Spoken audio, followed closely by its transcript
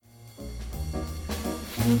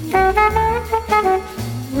Hello,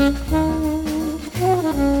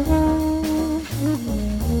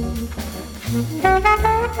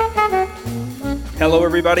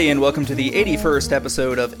 everybody, and welcome to the 81st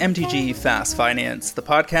episode of MTG Fast Finance, the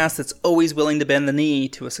podcast that's always willing to bend the knee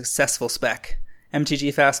to a successful spec.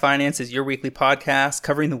 MTG Fast Finance is your weekly podcast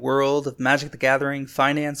covering the world of Magic the Gathering,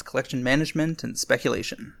 finance, collection management, and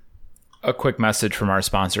speculation. A quick message from our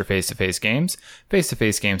sponsor, Face-to-Face Games.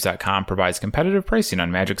 Face2FaceGames.com provides competitive pricing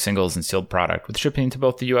on Magic singles and sealed product with shipping to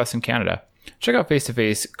both the US and Canada. Check out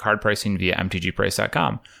Face-to-Face card pricing via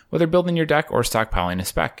MTGprice.com, whether building your deck or stockpiling a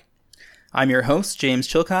spec. I'm your host, James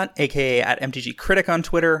Chilcott, aka at MTG Critic on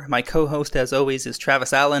Twitter. My co-host, as always, is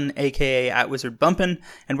Travis Allen, aka at Wizard Bumpin',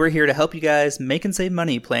 and we're here to help you guys make and save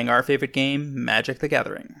money playing our favorite game, Magic the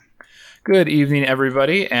Gathering. Good evening,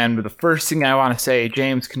 everybody. And the first thing I want to say,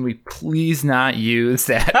 James, can we please not use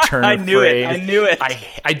that turn I of knew phrase? it. I knew it.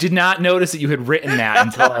 I did not notice that you had written that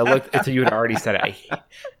until you had already said it.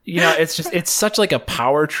 It's such like a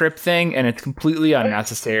power trip thing, and it's completely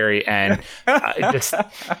unnecessary. And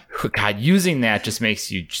God, using that just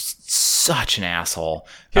makes you just such an asshole.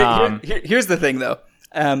 Here's the thing, though.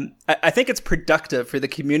 I think it's productive for the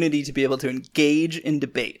community to be able to engage in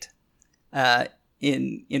debate.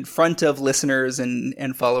 In front of listeners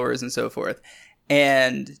and followers and so forth,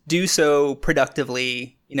 and do so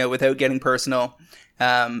productively, without getting personal,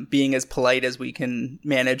 being as polite as we can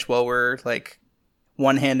manage while we're like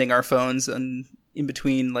one-handing our phones and in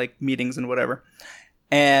between like meetings and whatever.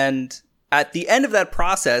 And at the end of that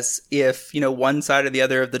process, if, one side or the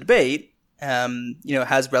other of the debate,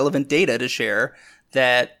 has relevant data to share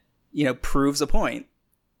that, proves a point,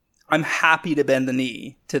 I'm happy to bend the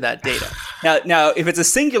knee to that data. Now, if it's a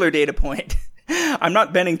singular data point, I'm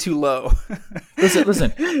not bending too low.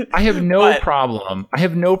 Listen. I have no problem. I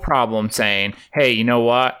have no problem saying, "Hey, you know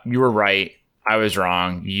what? You were right. I was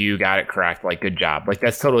wrong. You got it correct. Like, good job." Like,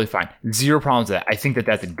 that's totally fine. Zero problems with that. I think that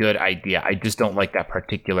that's a good idea. I just don't like that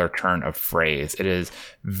particular turn of phrase. It is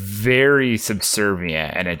very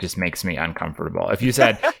subservient, and it just makes me uncomfortable. If you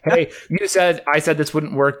said, "Hey, I said this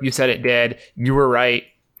wouldn't work. You said it did. You were right.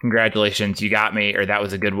 Congratulations, you got me," or "that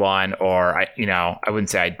was a good one," or I wouldn't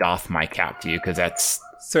say I doff my cap to you because that's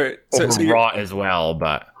overwrought as well.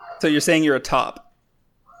 But so you're saying you're a top.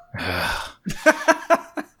 Our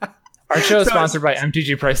show is sponsored by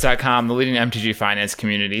MTGprice.com, the leading MTG finance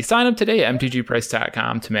community. Sign up today at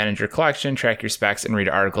MTGprice.com to manage your collection, track your specs, and read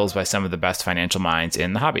articles by some of the best financial minds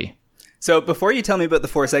in the hobby. So before you tell me about the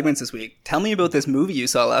 4 segments this week, tell me about this movie you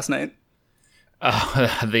saw last night.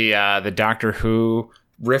 The Doctor Who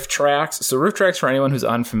RiffTrax. So RiffTrax, for anyone who's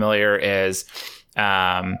unfamiliar, is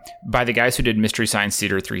by the guys who did Mystery Science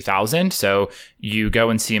Theater 3000. So you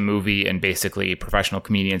go and see a movie, and basically professional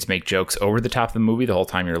comedians make jokes over the top of the movie the whole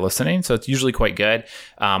time you're listening. So it's usually quite good.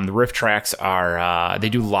 The RiffTrax are they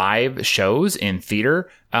do live shows in theater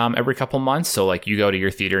every couple months. So like you go to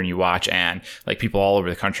your theater and you watch, and like people all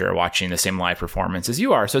over the country are watching the same live performance as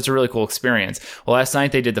you are. So it's a really cool experience. Well, last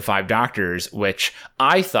night they did The Five Doctors, which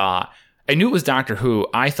I knew it was Doctor Who.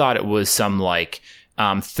 I thought it was some like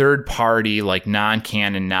third party, like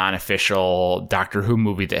non-canon, non-official Doctor Who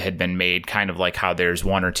movie that had been made, kind of like how there's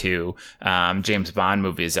 1 or 2 James Bond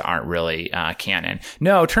movies that aren't really canon.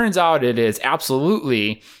 No, turns out it is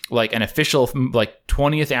absolutely like an official like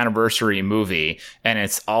 20th anniversary movie, and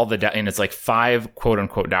it's it's like 5 quote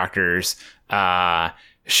unquote doctors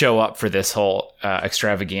show up for this whole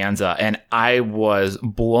extravaganza, and I was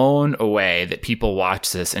blown away that people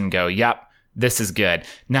watch this and go, "Yep, this is good."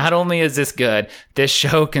 Not only is this good, this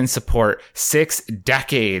show can support 6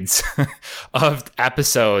 decades of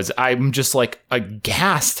episodes. I'm just like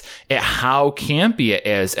aghast at how campy it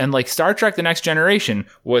is. And like Star Trek The Next Generation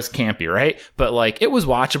was campy, right? But like it was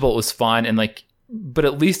watchable, it was fun, and like, but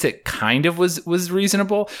at least it kind of was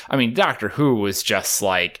reasonable. I mean, Doctor Who was just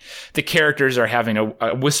like the characters are having a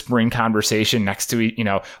whispering conversation next to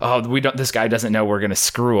this guy doesn't know we're going to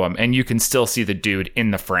screw him. And you can still see the dude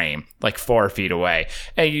in the frame, like 4 feet away.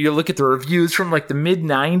 And you look at the reviews from like the mid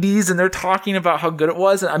 90s and they're talking about how good it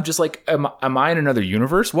was. And I'm just like, am I in another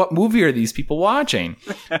universe? What movie are these people watching?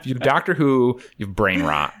 If you have Doctor Who, you have brain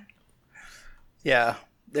rot. Yeah.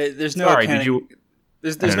 There's no Sorry, accounting.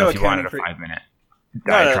 There's no if you wanted a 5-minute.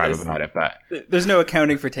 About it, but there's no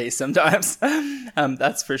accounting for taste sometimes.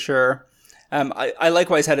 That's for sure. I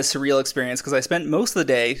likewise had a surreal experience because I spent most of the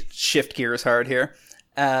day, shift gears hard here,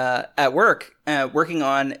 at work, working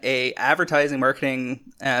on a advertising,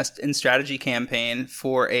 marketing, and strategy campaign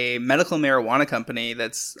for a medical marijuana company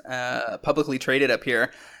that's publicly traded up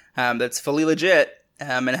here, that's fully legit.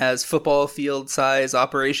 and has football field size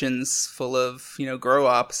operations full of, grow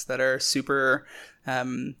ops that are super,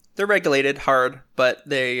 they're regulated hard, but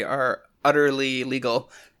they are utterly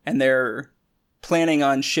legal. And they're planning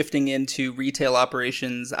on shifting into retail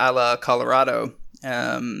operations a la Colorado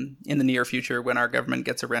in the near future when our government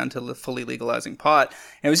gets around to fully legalizing pot.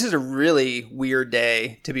 And it was just a really weird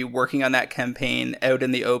day to be working on that campaign out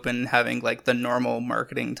in the open, having like the normal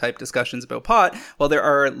marketing type discussions about pot, while there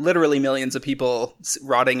are literally millions of people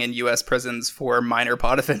rotting in U.S. prisons for minor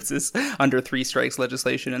pot offenses under 3 strikes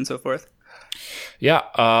legislation and so forth. Yeah,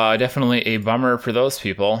 definitely a bummer for those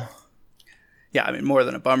people. Yeah, I mean, more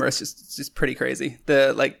than a bummer. It's just pretty crazy.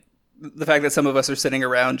 The fact that some of us are sitting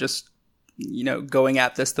around just, going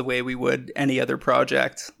at this the way we would any other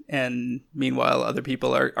project. And meanwhile, other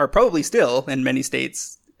people are probably still in many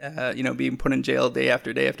states, being put in jail day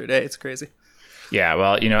after day after day. It's crazy. Yeah,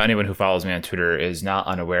 well, anyone who follows me on Twitter is not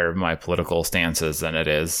unaware of my political stances, and it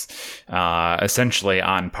is essentially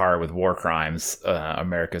on par with war crimes,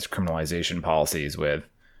 America's criminalization policies with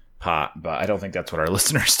pot, but I don't think that's what our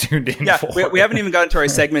listeners tuned in for. We haven't even gotten to our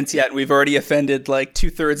segments yet, and we've already offended like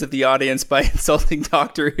 2/3 of the audience by insulting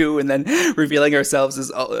Doctor Who and then revealing ourselves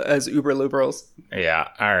as uber liberals. Yeah.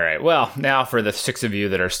 All right. Well, now for the 6 of you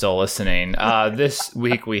that are still listening, this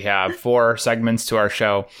week we have 4 segments to our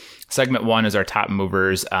show. Segment 1 is our top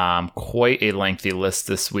movers. Quite a lengthy list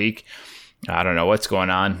this week. I don't know what's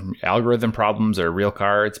going on, algorithm problems or real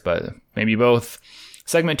cards, but maybe both.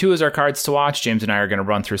 Segment 2 is our cards to watch. James and I are going to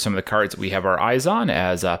run through some of the cards that we have our eyes on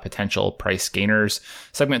as potential price gainers.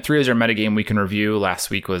 Segment 3 is our metagame week in review. Last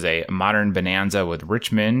week was a modern bonanza with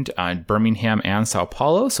Richmond, Birmingham, and Sao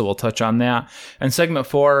Paulo, so we'll touch on that. And segment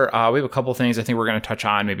 4, we have a couple things I think we're going to touch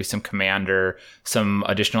on, maybe some Commander, some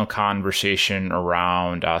additional conversation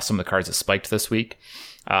around some of the cards that spiked this week.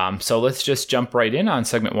 So let's just jump right in on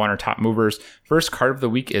segment 1, our top movers. First card of the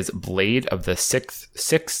week is Blade of the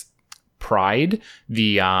Sixth Pride.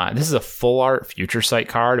 This is a full art Future Sight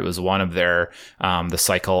card. It was one of their the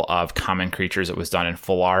cycle of common creatures that was done in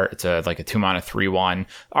full art. It's like a 2-mana 3/1.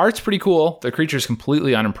 Art's pretty cool. The creature's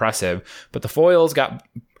completely unimpressive, but the foils got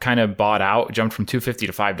kind of bought out, jumped from $250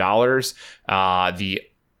 to $5. The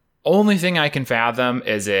only thing I can fathom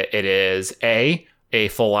is it is a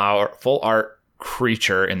full art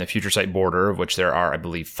creature in the Future Sight border, of which there are, I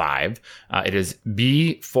believe, 5. It is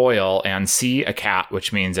B, foil, and C, a cat,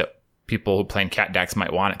 which means that people who play in cat decks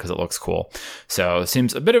might want it because it looks cool. So it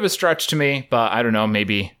seems a bit of a stretch to me, but I don't know.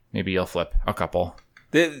 Maybe you'll flip a couple.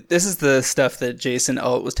 This is the stuff that Jason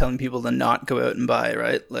Alt was telling people to not go out and buy,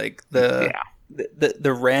 right? Like the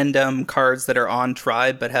random cards that are on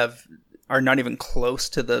Tribe but are not even close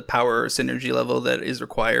to the power or synergy level that is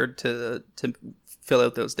required to fill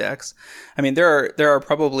out those decks. I mean, there are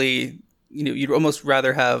probably, you'd almost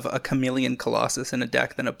rather have a Chameleon Colossus in a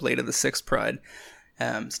deck than a Blade of the Sixth Pride.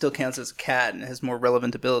 Still counts as a cat and has more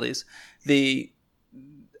relevant abilities. I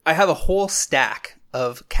have a whole stack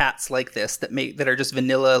of cats like this that are just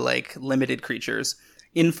vanilla, like limited creatures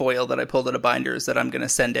in foil that I pulled out of binders that I'm going to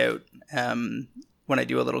send out when I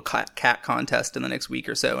do a little cat contest in the next week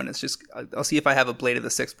or so. And it's just, I'll see if I have a Blade of the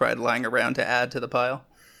Sixth Pride lying around to add to the pile.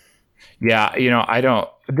 Yeah,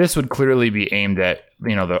 this would clearly be aimed at,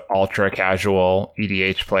 the ultra casual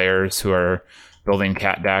EDH players who are building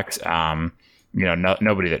cat decks.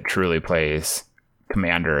 Nobody that truly plays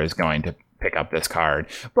Commander is going to pick up this card.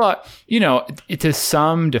 But, to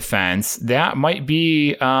some defense, that might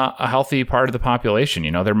be a healthy part of the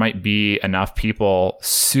population. There might be enough people,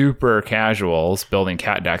 super casuals, building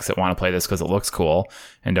cat decks that want to play this because it looks cool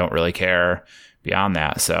and don't really care beyond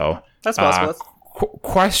that. So that's possible.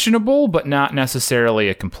 Questionable, but not necessarily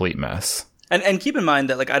a complete miss. And keep in mind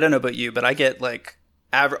that, like, I don't know about you, but I get, like,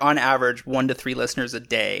 on average 1 to 3 listeners a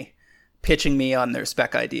day pitching me on their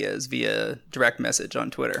spec ideas via direct message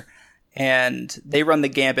on Twitter. And they run the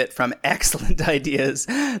gambit from excellent ideas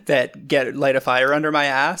that light a fire under my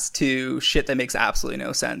ass to shit that makes absolutely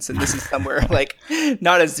no sense. And this is somewhere like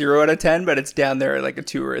not a 0 out of 10, but it's down there like a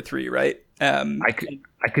 2 or a 3, right? I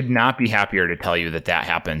could not be happier to tell you that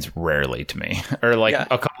happens rarely to me, or like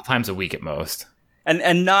a couple times a week at most.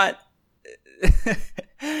 And not,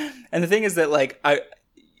 and the thing is that, like, I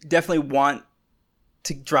definitely want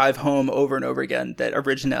to drive home over and over again that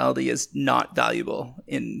originality is not valuable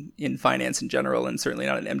in finance in general, and certainly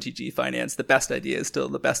not in MTG finance. The best idea is still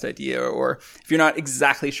the best idea, or if you're not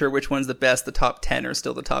exactly sure which one's the best, the top 10 are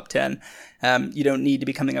still the top 10. You don't need to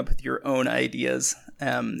be coming up with your own ideas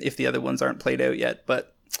if the other ones aren't played out yet,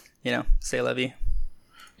 but, c'est la vie.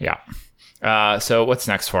 Yeah. So what's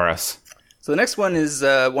next for us? So the next one is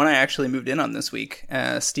one I actually moved in on this week.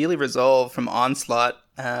 Steely Resolve from Onslaught.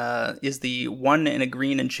 is the 1 and a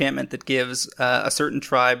green enchantment that gives a certain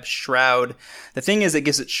tribe Shroud. The thing is, it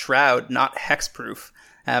gives it Shroud, not hexproof,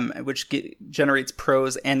 which generates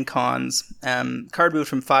pros and cons. Card moved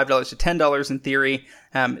from $5 to $10 in theory.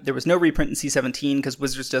 There was no reprint in C17 because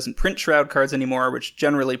Wizards doesn't print Shroud cards anymore, which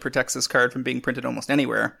generally protects this card from being printed almost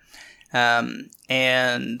anywhere.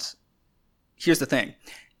 And here's the thing.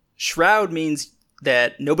 Shroud means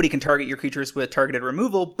that nobody can target your creatures with targeted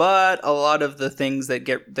removal, but a lot of the things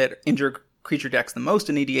that injure creature decks the most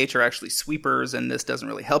in EDH are actually sweepers, and this doesn't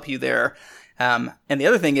really help you there. And the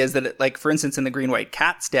other thing is that, like, for instance, in the green-white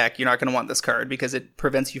Cats deck, you're not going to want this card because it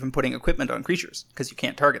prevents you from putting equipment on creatures because you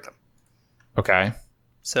can't target them. Okay.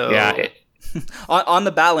 So yeah, on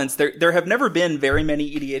the balance, there have never been very many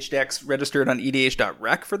EDH decks registered on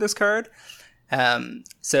EDH.rec for this card.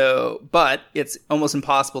 But it's almost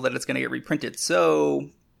impossible that it's going to get reprinted. So,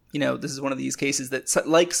 this is one of these cases that,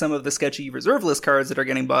 like some of the sketchy reserve list cards that are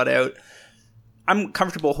getting bought out, I'm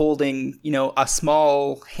comfortable holding, a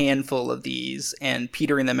small handful of these and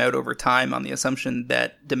petering them out over time on the assumption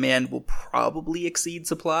that demand will probably exceed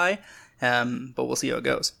supply. But we'll see how it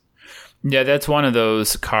goes. Yeah, that's one of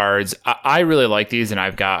those cards. I really like these, and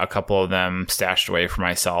I've got a couple of them stashed away for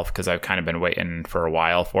myself because I've kind of been waiting for a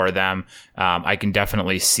while for them. I can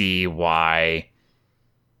definitely see why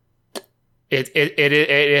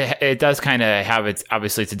it does kind of have its,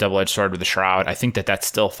 obviously it's a double-edged sword with the Shroud. I think that's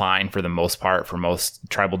still fine for the most part for most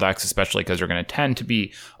tribal decks, especially because they're going to tend to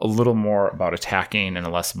be a little more about attacking and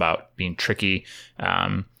less about being tricky.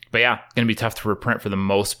 But yeah, going to be tough to reprint for the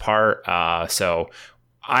most part. So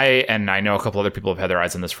I know a couple other people have had their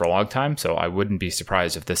eyes on this for a long time, so I wouldn't be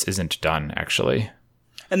surprised if this isn't done, actually.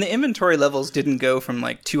 And the inventory levels didn't go from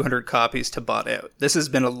like 200 copies to bought out. This has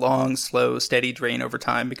been a long, slow, steady drain over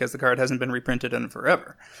time because the card hasn't been reprinted in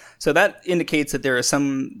forever. So that indicates that there is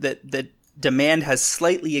that demand has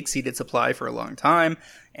slightly exceeded supply for a long time,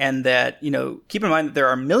 and that, keep in mind that there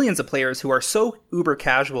are millions of players who are so uber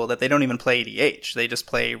casual that they don't even play EDH. They just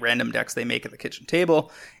play random decks they make at the kitchen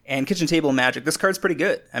table. And kitchen table Magic, this card's pretty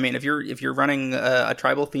good. I mean, if you're running a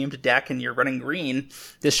tribal themed deck and you're running green,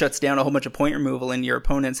 this shuts down a whole bunch of point removal in your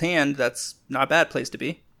opponent's hand. That's not a bad place to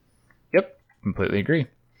be. Yep, completely agree.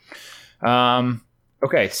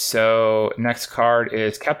 Okay, so next card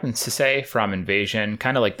is Captain Sisay from Invasion,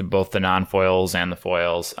 kind of like both the non-foils and the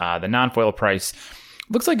foils. The non-foil price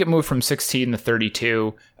looks like it moved from 16 to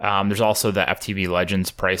 32. There's also the FTB Legends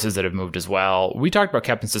prices that have moved as well. We talked about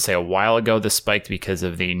Captain Sisay a while ago. This spiked because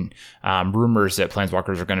of the rumors that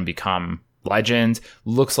Planeswalkers are going to become Legends.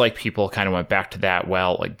 Looks like people kind of went back to that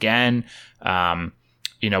again.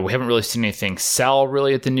 We haven't really seen anything sell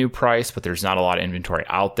really at the new price, but there's not a lot of inventory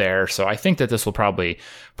out there. So I think that this will probably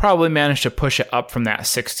manage to push it up from that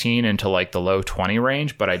 16 into the low 20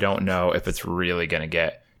 range, but I don't know if it's really going to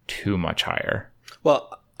get too much higher.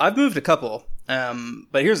 Well, I've moved a couple,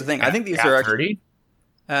 but here's the thing. I think these are actually...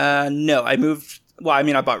 30? No, I moved... Well, I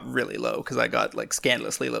mean, I bought really low because I got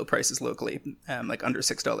scandalously low prices locally, under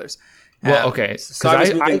 $6. Well, okay. So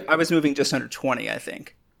I was moving just under 20, I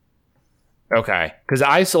think. Okay, because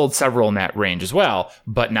I sold several in that range as well,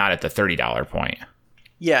 but not at the $30 point.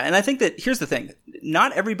 Yeah, and I think that here's the thing.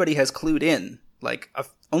 Not everybody has clued in.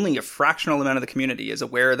 Only a fractional amount of the community is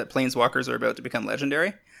aware that Planeswalkers are about to become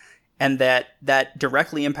legendary, and that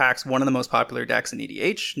directly impacts one of the most popular decks in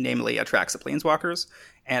EDH, namely Atraxa Planeswalkers,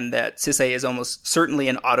 and that Sisay is almost certainly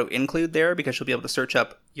an auto-include there because she'll be able to search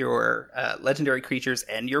up your legendary creatures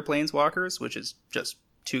and your Planeswalkers, which is just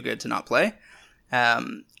too good to not play.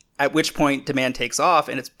 At which point demand takes off,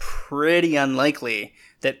 and it's pretty unlikely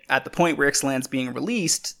that at the point where Ixalan's being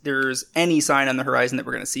released, there's any sign on the horizon that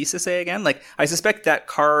we're going to see Sisay again. I suspect that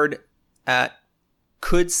card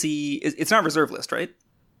could see... It's not reserve list, right?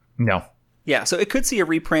 No. Yeah, so it could see a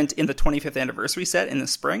reprint in the 25th anniversary set in the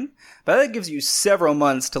spring, but that gives you several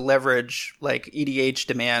months to leverage EDH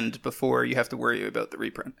demand before you have to worry about the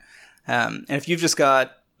reprint. And if you've just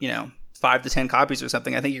got, 5 to 10 copies or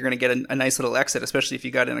something, I think you're going to get a nice little exit, especially if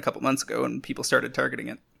you got in a couple months ago and people started targeting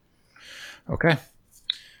it. Okay.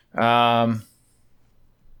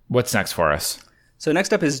 What's next for us? So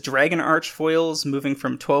next up is Dragon Arch foils, moving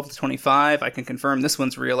from 12 to 25. I can confirm this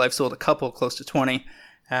one's real. I've sold a couple close to 20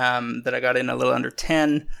 that I got in a little under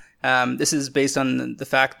 10. This is based on the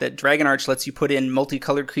fact that Dragon Arch lets you put in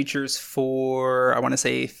multicolored creatures for, I want to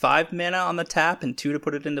say, 5 mana on the tap and 2 to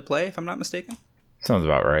put it into play, if I'm not mistaken. Sounds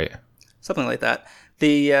about right. Something like that.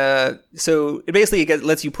 So it basically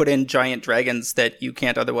lets you put in giant dragons that you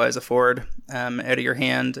can't otherwise afford out of your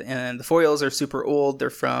hand. And the foils are super old.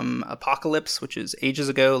 They're from Apocalypse, which is ages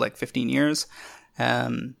ago, 15 years.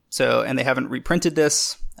 And they haven't reprinted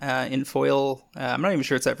this. in foil. I'm not even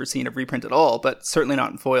sure it's ever seen a reprint at all, but certainly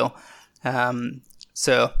not in foil.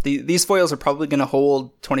 So these foils are probably going to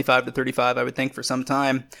hold 25 to 35, I would think, for some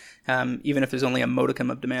time, even if there's only a modicum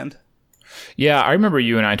of demand. Yeah, I remember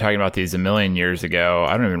you and I talking about these a million years ago.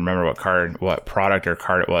 I don't even remember what product or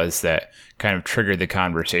card it was that kind of triggered the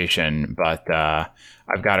conversation, but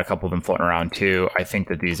I've got a couple of them floating around too. I think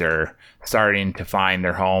that these are starting to find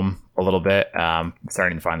their home a little bit,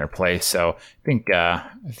 starting to find their place. So I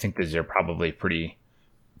think these are probably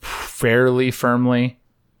fairly firmly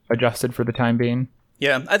adjusted for the time being.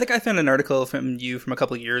 Yeah, I think I found an article from you from a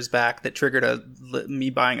couple of years back that triggered me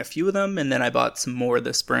buying a few of them, and then I bought some more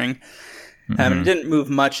this spring. It didn't move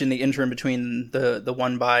much in the interim between the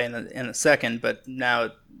one buy and the second, but now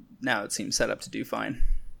it seems set up to do fine.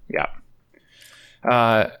 Yeah.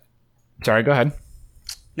 Sorry, go ahead.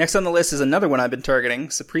 Next on the list is another one I've been targeting,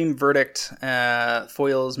 Supreme Verdict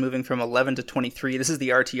foils moving from 11 to 23. This is the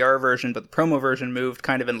RTR version, but the promo version moved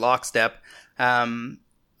kind of in lockstep.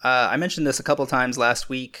 I mentioned this a couple times last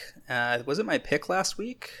week. Was it my pick last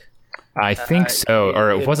week? I think so,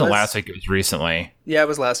 or it wasn't last week. It was recently. Yeah, it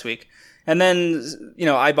was last week. And then,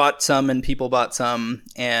 I bought some and people bought some,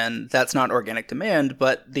 and that's not organic demand,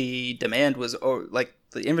 but the demand was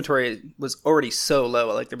the inventory was already so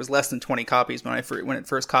low. Like there was less than 20 copies when it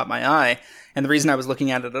first caught my eye. And the reason I was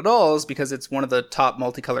looking at it at all is because it's one of the top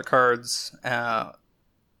multicolor cards in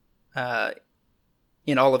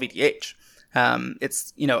all of EDH.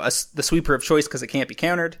 It's the sweeper of choice because it can't be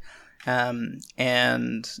countered. And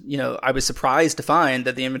I was surprised to find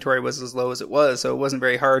that the inventory was as low as it was, so it wasn't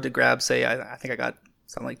very hard to grab. Say I think I got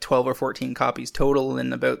something like 12 or 14 copies total,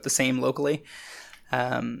 and about the same locally.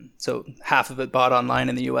 So half of it bought online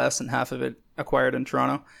in the US and half of it acquired in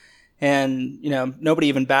Toronto. And nobody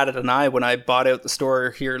even batted an eye when I bought out the store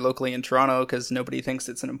here locally in Toronto because nobody thinks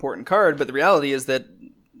it's an important card. But the reality is that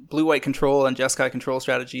Blue-White Control and Jeskai Control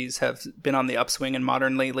strategies have been on the upswing in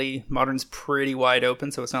Modern lately. Modern's pretty wide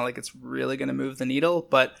open, so it's not like it's really going to move the needle.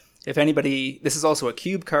 But if anybody, this is also a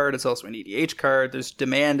cube card, it's also an EDH card, there's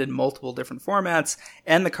demand in multiple different formats,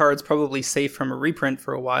 and the card's probably safe from a reprint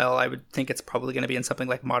for a while. I would think it's probably going to be in something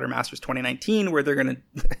like Modern Masters 2019, where they're going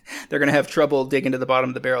to have trouble digging to the bottom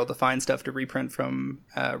of the barrel to find stuff to reprint from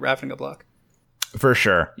Ravnica block. For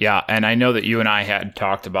sure, yeah. And I know that you and I had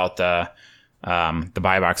talked about the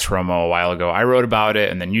buy box promo a while ago. I wrote about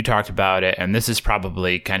it, and then you talked about it, and this is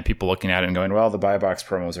probably kind of people looking at it and going, well, the buy box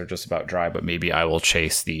promos are just about dry, but maybe I will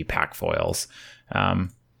chase the pack foils.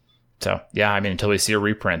 So yeah, I mean, until we see a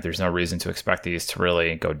reprint, there's no reason to expect these to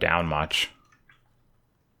really go down much.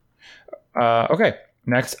 Okay,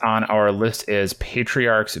 next on our list is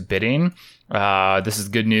Patriarch's Bidding. This is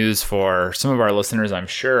good news for some of our listeners. I'm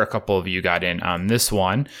sure a couple of you got in on this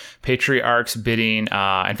one. Patriarch's Bidding. In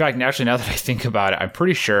fact, actually, now that I think about it, I'm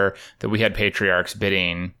pretty sure that we had Patriarch's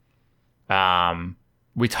Bidding.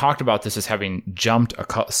 We talked about this as having jumped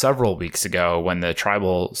several weeks ago when the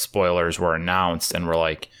tribal spoilers were announced, and we're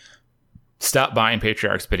like, stop buying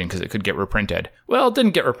Patriarch's Bidding because it could get reprinted. Well, it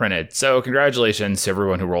didn't get reprinted, so congratulations to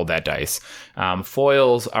everyone who rolled that dice.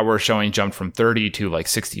 Foils we're showing jumped from 30 to like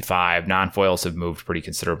 65. Non-foils have moved pretty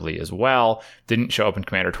considerably as well. Didn't show up in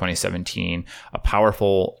Commander 2017. A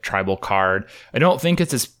powerful tribal card. I don't think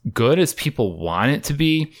it's as good as people want it to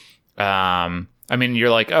be. I mean, you're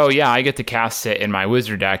like, oh yeah, I get to cast it in my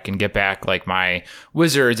wizard deck and get back like my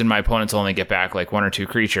wizards, and my opponents only get back like one or two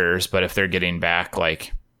creatures, but if they're getting back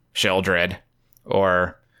like Sheldred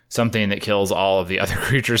or something that kills all of the other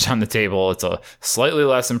creatures on the table, it's a slightly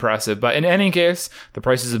less impressive. But in any case, the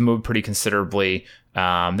prices have moved pretty considerably.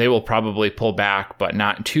 They will probably pull back, but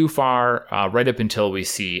not too far, right up until we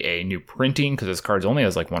see a new printing, because this card only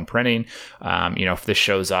has like one printing. If this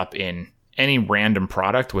shows up in any random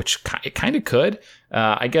product, which it kind of could,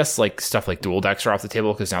 I guess like stuff like dual decks are off the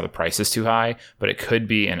table because now the price is too high, but it could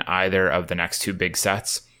be in either of the next two big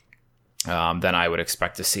sets. Then I would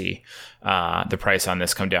expect to see the price on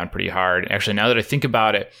this come down pretty hard. Actually, now that I think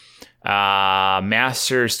about it,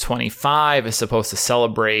 Masters 25 is supposed to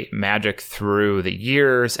celebrate Magic through the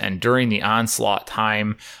years, and during the Onslaught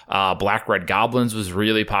time, Black-Red Goblins was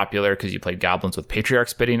really popular because you played Goblins with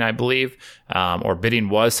Patriarch's Bidding, I believe, or Bidding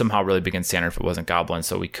was somehow really big in Standard if it wasn't Goblins,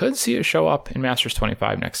 so we could see it show up in Masters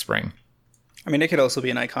 25 next spring. I mean, it could also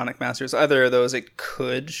be an Iconic Masters. Either of those, it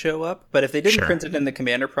could show up. But if they didn't print it in the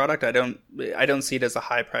Commander product, I don't see it as a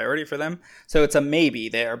high priority for them. So it's a maybe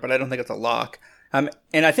there, but I don't think it's a lock. And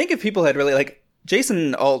I think if people had really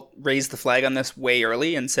Jason Alt raised the flag on this way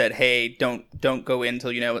early and said, "Hey, don't go in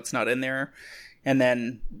until you know it's not in there," and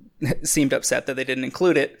then seemed upset that they didn't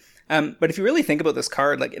include it. But if you really think about this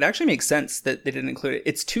card, like, it actually makes sense that they didn't include it.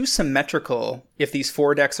 It's too symmetrical if these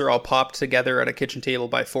 4 decks are all popped together at a kitchen table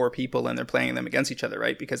by 4 people and they're playing them against each other,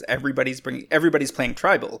 right? Because everybody's playing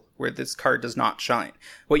tribal, where this card does not shine.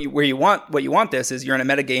 What you want this is you're in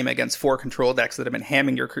a metagame against 4 control decks that have been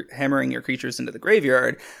hammering your creatures into the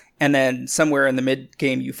graveyard, and then somewhere in the mid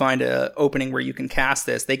game you find a opening where you can cast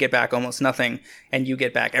this. They get back almost nothing, and you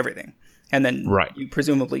get back everything. And then you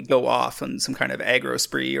presumably go off on some kind of aggro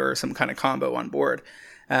spree or some kind of combo on board.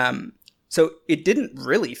 So it didn't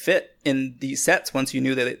really fit in these sets once you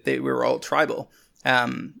knew that they were all tribal.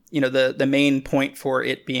 The main point for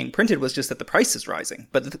it being printed was just that the price is rising.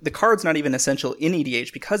 But the card's not even essential in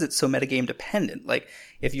EDH because it's so metagame dependent. Like,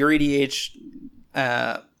 if your EDH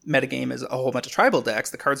metagame is a whole bunch of tribal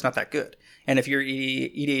decks, the card's not that good. And if your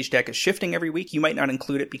EDH deck is shifting every week, you might not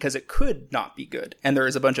include it because it could not be good. And there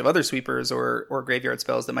is a bunch of other sweepers or graveyard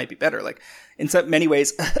spells that might be better. Like, in so many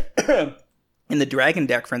ways, in the dragon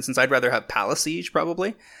deck, for instance, I'd rather have Palace Siege,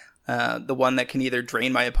 probably. The one that can either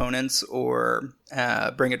drain my opponents or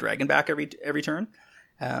bring a dragon back every turn.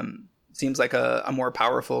 Seems like a more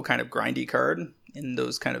powerful kind of grindy card in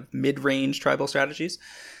those kind of mid-range tribal strategies.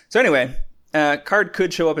 So anyway, card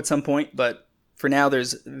could show up at some point, but for now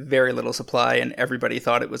there's very little supply and everybody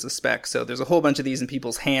thought it was a spec. So there's a whole bunch of these in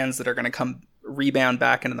people's hands that are going to come rebound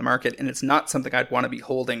back into the market, and it's not something I'd want to be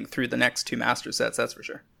holding through the next 2 master sets, that's for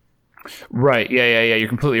sure. Right. Yeah. You're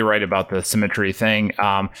completely right about the symmetry thing.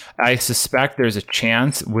 I suspect there's a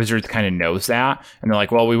chance Wizards kind of knows that. And they're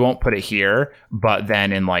like, well, we won't put it here. But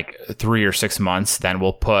then in like 3 or 6 months, then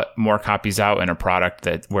we'll put more copies out in a product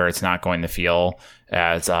where it's not going to feel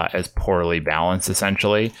as poorly balanced,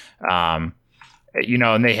 essentially. And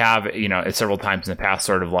they have, several times in the past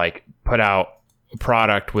sort of like put out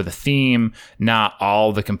product with a theme, not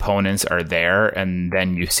all the components are there, and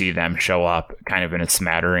then you see them show up kind of in a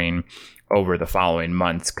smattering over the following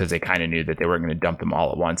months because they kind of knew that they were going to dump them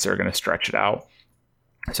all at once. They're going to stretch it out.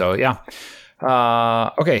 So yeah.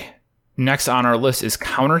 Okay. Next on our list is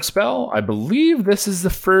Counterspell. I believe this is the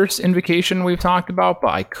first invocation we've talked about, but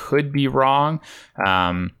I could be wrong.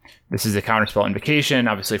 This is a Counterspell invocation,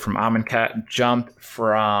 obviously from Amonkhet, jumped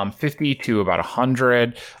from 50 to about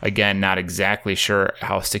 100. Again, not exactly sure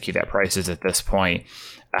how sticky that price is at this point.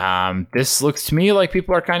 This looks to me like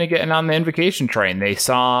people are kind of getting on the invocation train. They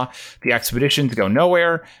saw the expeditions go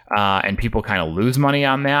nowhere, and people kind of lose money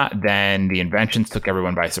on that. Then the inventions took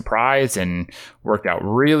everyone by surprise and worked out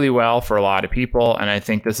really well for a lot of people. And I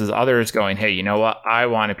think this is others going, hey, you know what? I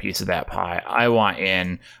want a piece of that pie. I want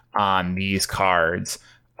in on these cards.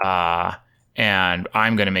 And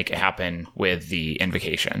I'm going to make it happen with the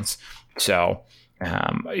invocations. So,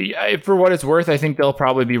 for what it's worth, I think they'll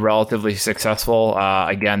probably be relatively successful.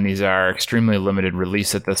 Again, these are extremely limited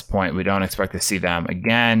release at this point. We don't expect to see them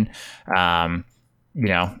again.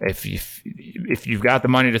 If you've got the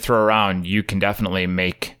money to throw around, you can definitely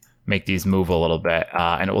make these move a little bit.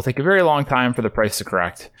 And it will take a very long time for the price to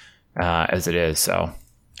correct, as it is. So.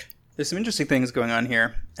 There's some interesting things going on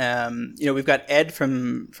here. We've got Ed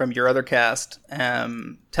from your other cast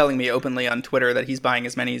telling me openly on Twitter that he's buying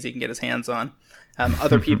as many as he can get his hands on.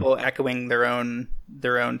 Other people echoing their own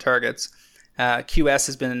targets. QS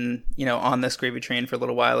has been on this gravy train for a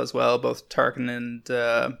little while as well. Both Tarkin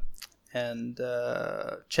and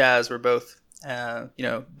Chaz were both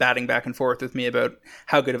batting back and forth with me about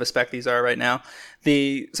how good of a spec these are right now.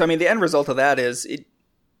 The end result of that is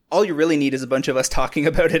all you really need is a bunch of us talking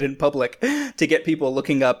about it in public to get people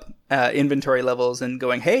looking up inventory levels and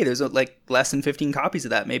going, hey, there's less than 15 copies of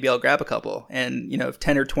that. Maybe I'll grab a couple. And, if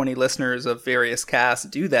 10 or 20 listeners of various casts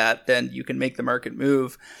do that, then you can make the market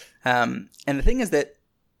move. And the thing is that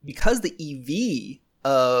because the EV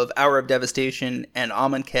of Hour of Devastation and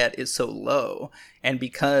Amonkhet is so low, and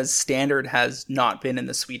because Standard has not been in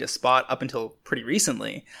the sweetest spot up until pretty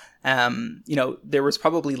recently, there was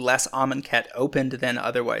probably less Amonkhet opened than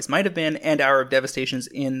otherwise might have been, and Hour of Devastation's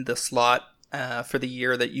in the slot for the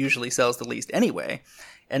year that usually sells the least anyway.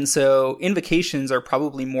 And so invocations are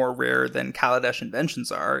probably more rare than Kaladesh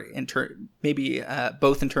inventions are, maybe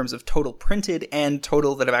both in terms of total printed and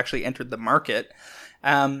total that have actually entered the market.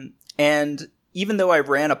 And even though I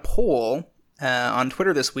ran a poll on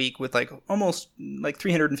Twitter this week with almost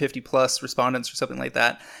 350 plus respondents or something like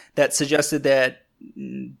that, that suggested that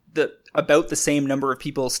about the same number of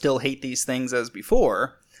people still hate these things as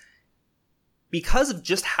before, because of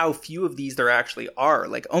just how few of these there actually are.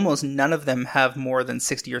 Almost none of them have more than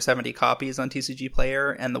 60 or 70 copies on TCG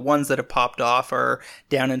Player, and the ones that have popped off are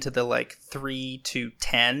down into the 3 to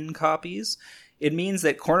 10 copies. It means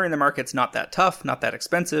that cornering the market's not that tough, not that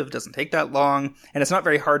expensive, doesn't take that long, and it's not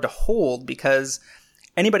very hard to hold because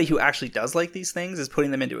anybody who actually does like these things is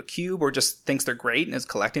putting them into a cube or just thinks they're great and is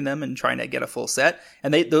collecting them and trying to get a full set.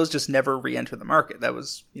 And those just never re-enter the market. That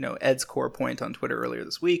was, Ed's core point on Twitter earlier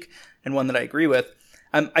this week, and one that I agree with.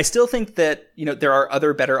 I still think that, there are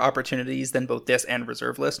other better opportunities than both this and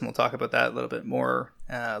Reserve List, and we'll talk about that a little bit more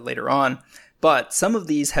later on. But some of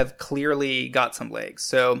these have clearly got some legs.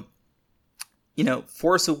 So,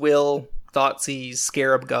 Force of Will, Thoughtseize,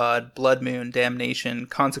 Scarab God, Blood Moon, Damnation,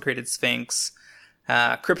 Consecrated Sphinx,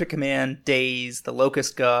 Cryptic Command, Daze, the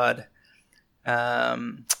Locust God,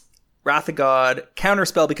 Wrath of God,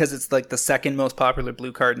 Counterspell, because it's like the second most popular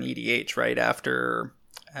blue card in EDH, right after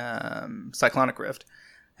Cyclonic Rift,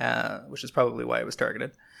 which is probably why it was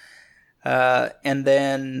targeted. And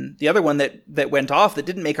then the other one that went off that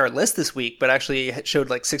didn't make our list this week, but actually showed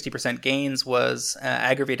like 60% gains was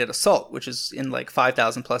Aggravated Assault, which is in like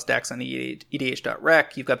 5,000 plus decks on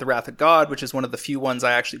EDH.rec. You've got the Wrath of God, which is one of the few ones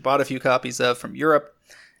I actually bought a few copies of from Europe.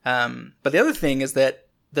 But the other thing is that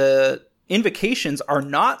the Invocations are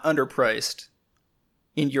not underpriced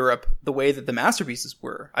in Europe the way that the Masterpieces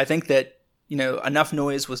were. I think that enough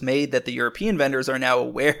noise was made that the European vendors are now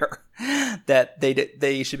aware that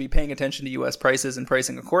they should be paying attention to U.S. prices and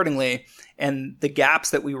pricing accordingly. And the gaps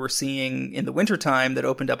that we were seeing in the wintertime that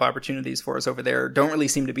opened up opportunities for us over there don't really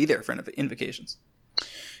seem to be there for Invocations.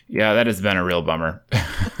 Yeah, that has been a real bummer.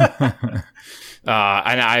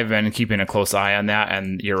 And I've been keeping a close eye on that.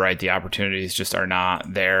 And you're right, the opportunities just are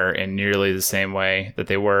not there in nearly the same way that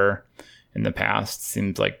they were in the past.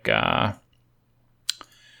 Seems like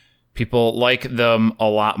people like them a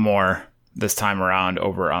lot more this time around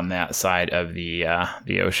over on that side of the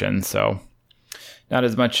ocean. So not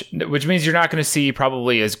as much, which means you're not going to see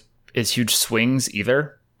probably as huge swings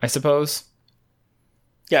either, I suppose.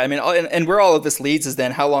 Yeah, I mean, and where all of this leads is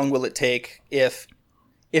then how long will it take if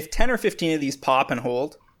 10 or 15 of these pop and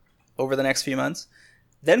hold over the next few months,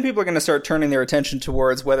 then people are going to start turning their attention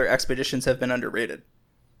towards whether expeditions have been underrated.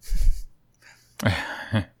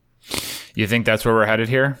 You think that's where we're headed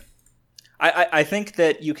here? I think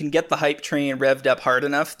that you can get the hype train revved up hard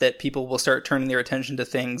enough that people will start turning their attention to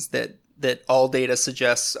things that all data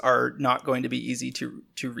suggests are not going to be easy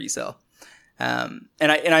to resell. And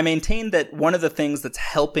I maintain that one of the things that's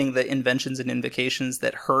helping the inventions and invocations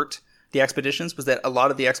that hurt the expeditions was that a lot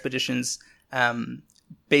of the expeditions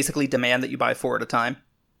basically demand that you buy 4 at a time.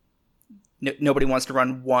 Nobody wants to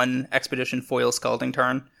run one expedition foil Scalding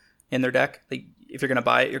Tarn in their deck. If you're going to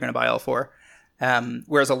buy it, you're going to buy all 4.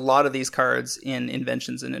 Whereas a lot of these cards in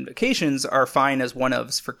Inventions and Invocations are fine as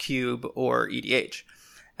one-ofs for Cube or EDH.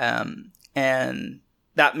 And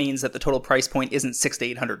that means that the total price point isn't $600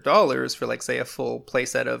 to $800 for, like, say, a full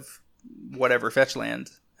playset of whatever fetch land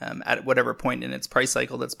at whatever point in its price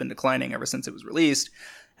cycle that's been declining ever since it was released.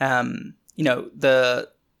 The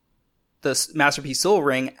Masterpiece Soul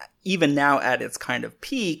Ring, even now at its kind of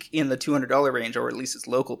peak in the $200 range, or at least its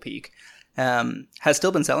local peak, has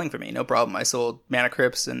still been selling for me, no problem. I sold Mana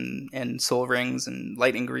Crypts and Soul Rings and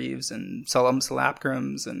Lightning Greaves and Solemn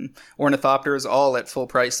Salapgrams and Ornithopters all at full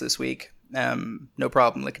price this week. No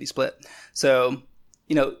problem, lickety split. So,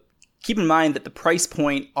 keep in mind that the price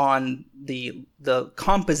point on the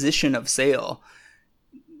composition of sale,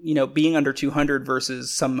 being under 200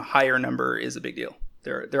 versus some higher number is a big deal.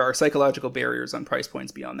 There are psychological barriers on price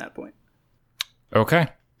points beyond that point. Okay.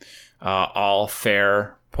 All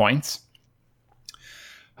fair points.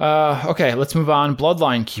 Okay, let's move on.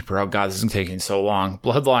 Bloodline Keeper. Oh god, this is taking so long.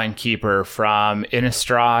 Bloodline Keeper from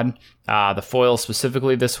Innistrad. The foil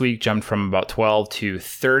specifically this week jumped from about 12 to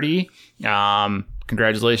 30.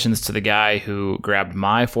 Congratulations to the guy who grabbed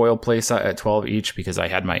my foil playset at 12 each because I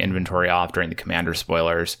had my inventory off during the Commander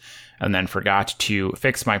spoilers and then forgot to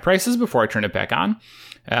fix my prices before I turned it back on.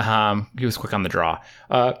 He was quick on the draw.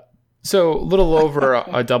 So a little over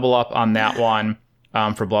a double up on that one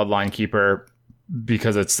for Bloodline Keeper,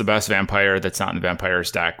 because it's the best vampire that's not in the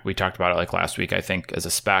Vampires deck. We talked about it like last week, I think, as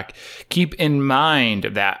a spec. Keep in mind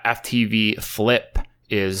that FTV Flip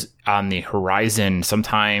is on the horizon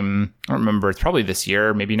sometime, I don't remember, it's probably this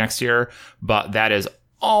year, maybe next year, but that is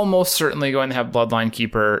almost certainly going to have Bloodline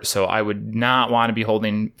Keeper, so I would not want to be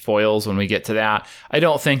holding foils when we get to that. I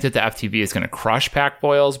don't think that the FTV is going to crush pack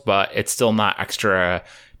foils, but it's still not extra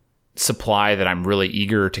supply that I'm really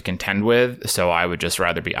eager to contend with, so I would just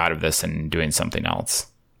rather be out of this and doing something else.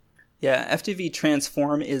 Yeah, FTV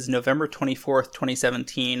Transform is November 24th,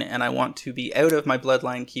 2017, and I want to be out of my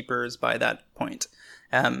Bloodline Keepers by that point.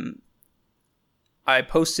 I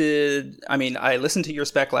listened to your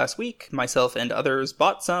spec last week. Myself and others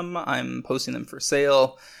bought some. I'm posting them for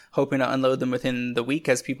sale, hoping to unload them within the week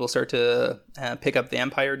as people start to pick up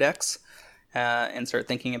Vampire decks. and start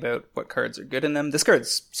thinking about what cards are good in them. This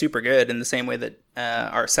card's super good in the same way that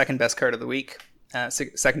our second best card of the week,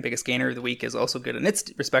 second biggest gainer of the week, is also good in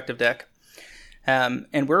its respective deck.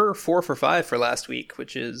 And we're 4 for 5 for last week,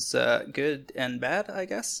 which is good and bad, I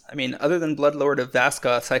guess. I mean, other than Bloodlord of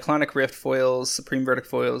Vaskoth, Cyclonic Rift foils, Supreme Verdict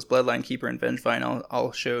foils, Bloodline Keeper, and Vengevine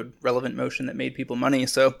all showed relevant motion that made people money.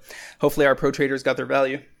 So hopefully our pro traders got their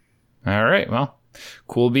value. All right, well,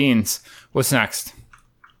 cool beans. What's next?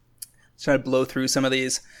 Let's try to blow through some of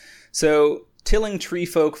these. So Tilling Tree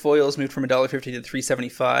Folk foils moved from $1.50 to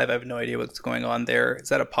 $3.75. I have no idea what's going on there. Is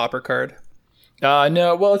that a popper card?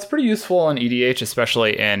 No, well, it's pretty useful in EDH,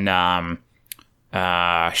 especially in,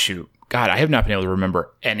 shoot. God, I have not been able to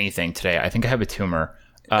remember anything today. I think I have a tumor.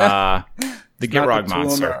 The Gitrog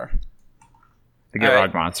Monster. The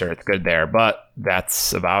Gitrog Monster, it's good there, but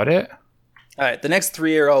that's about it. All right, the next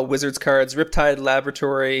three are all Wizards cards. Riptide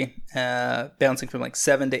Laboratory, bouncing from like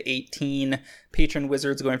 7 to 18. Patron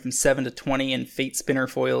Wizards going from 7 to 20. And Fate Spinner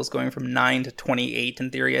foils going from 9 to 28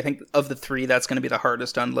 in theory. I think of the three, that's going to be the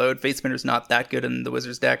hardest to unload. Fate Spinner's not that good in the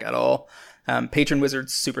Wizards deck at all. Patron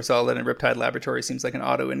Wizards, super solid, and Riptide Laboratory seems like an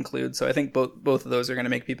auto-include. So I think both of those are going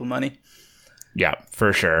to make people money. Yeah,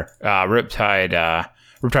 for sure.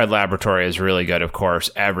 Riptide Laboratory is really good, of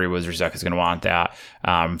course. Every Wizards deck is going to want that.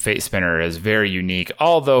 Fate Spinner is very unique,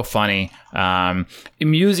 although funny.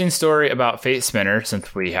 Amusing story about Fate Spinner,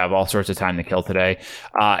 since we have all sorts of time to kill today.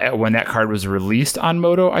 When that card was released on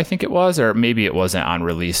Moto, I think it was, or maybe it wasn't on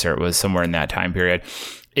release, or it was somewhere in that time period.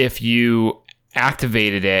 If you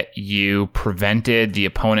activated it, you prevented the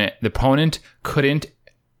opponent. The opponent couldn't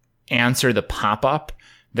answer the pop-up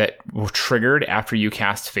that were triggered after you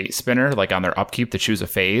cast Fate Spinner, like on their upkeep to choose a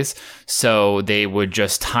phase. So they would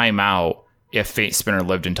just time out if Fate Spinner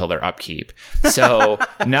lived until their upkeep. So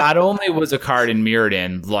not only was a card in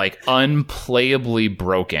Mirrodin like unplayably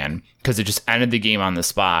broken because it just ended the game on the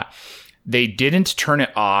spot, they didn't turn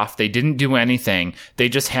it off. They didn't do anything. They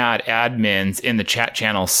just had admins in the chat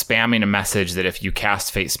channel spamming a message that if you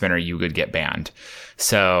cast Fate Spinner, you would get banned.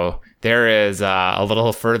 So there is a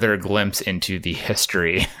little further glimpse into the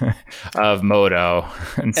history of Moto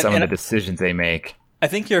and some of the decisions they make. I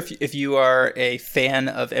think if you are a fan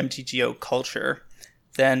of MTGO culture,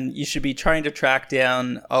 then you should be trying to track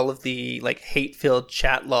down all of the like hate-filled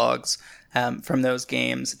chat logs from those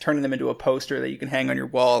games, turning them into a poster that you can hang on your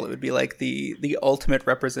wall. It would be like the ultimate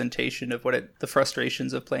representation of the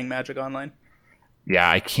frustrations of playing Magic Online. Yeah,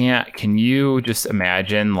 I can't. Can you just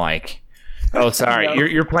imagine like... Oh, sorry. No.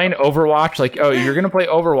 You're playing Overwatch. Like, oh, you're going to play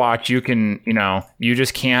Overwatch. You can, you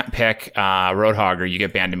just can't pick Roadhog or you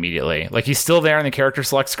get banned immediately. Like, he's still there in the character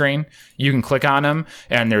select screen. You can click on him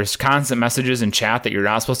and there's constant messages in chat that you're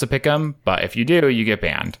not supposed to pick him. But if you do, you get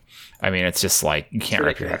banned. I mean, it's just like, you can't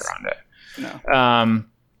wrap your head around it.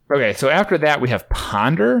 No. Okay, so after that, we have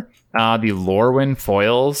Ponder, the Lorwyn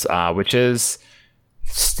foils, which is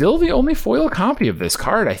still the only foil copy of this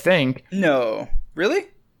card, I think. No. Really?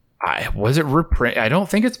 Was it reprint? I don't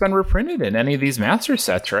think it's been reprinted in any of these master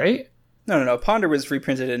sets, right? No. Ponder was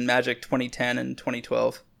reprinted in Magic 2010 and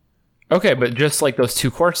 2012. Okay, but just like those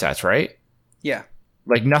two core sets, right? Yeah.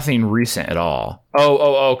 Like nothing recent at all.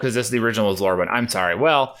 Oh, because the original was Lorwyn. I'm sorry.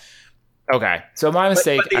 Well, okay. So my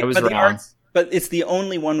mistake. I was wrong. But it's the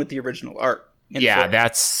only one with the original art. Yeah,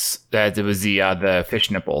 it was the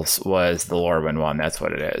fish nipples was the Lorwyn one. That's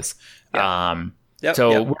what it is. Yeah.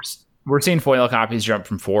 We're seeing foil copies jump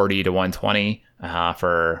from 40 to 120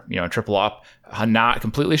 for triple up. I'm not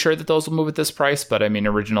completely sure that those will move at this price, but I mean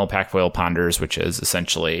original pack foil Ponders, which is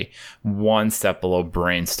essentially one step below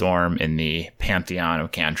Brainstorm in the pantheon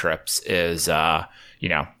of cantrips, is the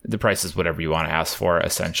price is whatever you want to ask for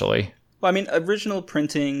essentially. Well, I mean, original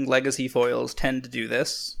printing legacy foils tend to do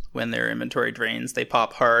this. When their inventory drains, they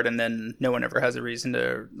pop hard, and then no one ever has a reason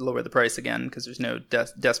to lower the price again because there's no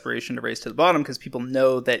desperation to race to the bottom because people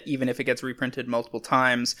know that even if it gets reprinted multiple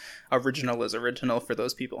times, original is original for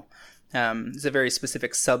those people. It's a very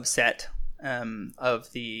specific subset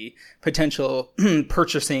of the potential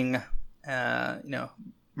purchasing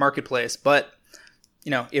marketplace, but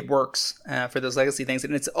it works for those legacy things.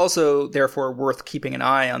 And it's also, therefore, worth keeping an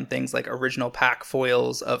eye on things like original pack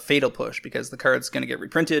foils of Fatal Push, because the card's going to get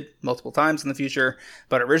reprinted multiple times in the future,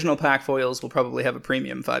 but original pack foils will probably have a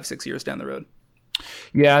premium 5-6 years down the road.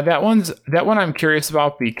 Yeah, that one I'm curious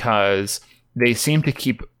about because they seem to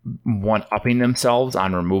keep one-upping themselves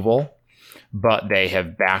on removal, but they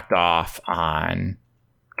have backed off on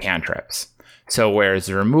cantrips. So whereas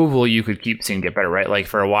the removal, you could keep seeing get better, right? Like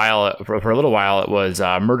for a little while, it was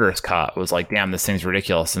Murderous Cut. It was like, damn, this thing's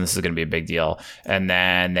ridiculous, and this is going to be a big deal. And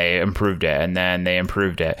then they improved it, and then they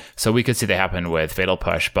improved it. So we could see that happen with Fatal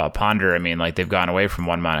Push, but Ponder, I mean, like they've gone away from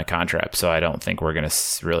 1 mana cantrip, so I don't think we're going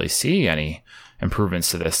to really see any improvements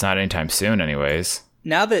to this, not anytime soon, anyways.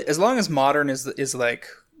 Now that, as long as Modern is like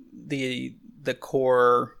the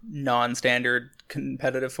core non-standard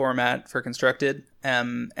competitive format for Constructed,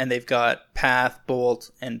 and they've got Path,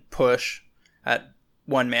 Bolt, and Push at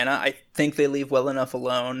 1 mana, I think they leave well enough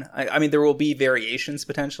alone. I mean, there will be variations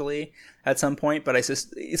potentially at some point, but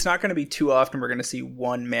it's not going to be too often we're going to see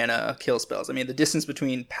 1 mana kill spells. I mean, the distance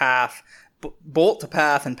between Path, Bolt to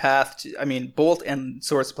Path, and Path to, I mean, Bolt and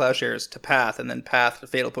Swords to Plowshares to Path, and then Path to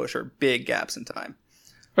Fatal Push are big gaps in time.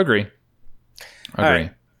 Agree. All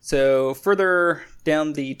right. So further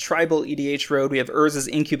down the tribal EDH road, we have Urza's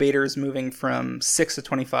Incubators moving from 6 to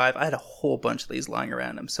 25. I had a whole bunch of these lying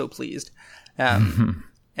around. I'm so pleased. And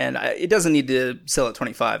it doesn't need to sell at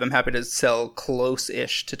 25. I'm happy to sell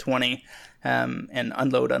close-ish to 20 and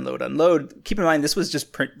unload. Keep in mind, this was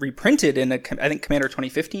just reprinted in, I think, Commander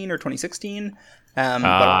 2015 or 2016.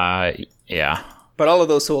 Yeah. But all of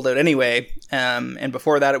those sold out anyway. And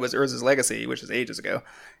before that, it was Urza's Legacy, which is ages ago.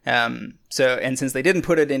 And since they didn't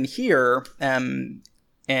put it in here, and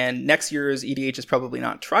next year's EDH is probably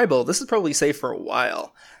not tribal, this is probably safe for a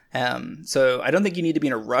while. So I don't think you need to be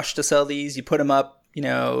in a rush to sell these. You put them up,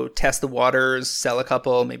 test the waters, sell a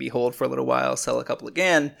couple, maybe hold for a little while, sell a couple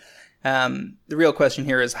again. The real question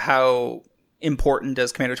here is how important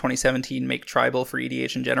does Commander 2017 make tribal for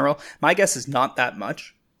EDH in general? My guess is not that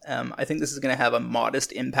much. I think this is going to have a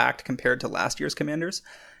modest impact compared to last year's Commanders.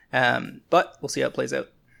 But we'll see how it plays out.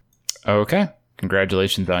 Okay.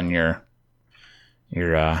 Congratulations on your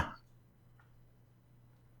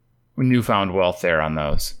newfound wealth there on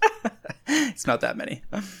those. It's not that many.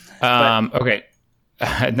 Okay.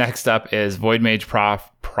 Next up is Void Mage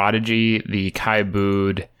Prodigy, the Kai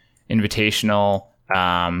Bood Invitational,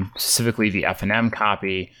 specifically the F&M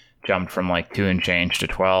copy, jumped from like 2 and change to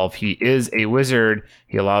 12. He is a wizard.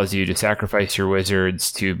 He allows you to sacrifice your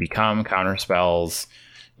wizards to become counter spells.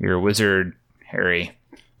 You're a wizard, Harry.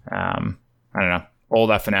 I don't know.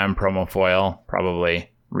 Old F&M promo foil, probably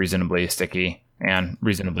reasonably sticky and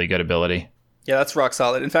reasonably good ability. Yeah, that's rock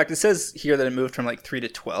solid. In fact, it says here that it moved from like 3 to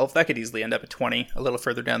 12. That could easily end up at 20 a little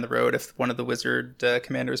further down the road if one of the wizard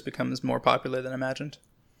commanders becomes more popular than imagined.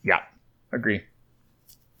 Yeah, agree.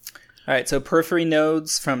 All right, so Periphery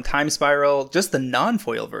Nodes from Time Spiral, just the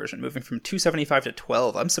non-foil version, moving from 275 to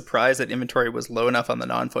 12. I'm surprised that inventory was low enough on the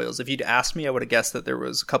non-foils. If you'd asked me, I would have guessed that there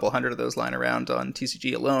was a couple hundred of those lying around on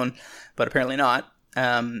TCG alone, but apparently not.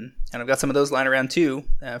 And I've got some of those lying around too,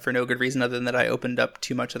 for no good reason other than that I opened up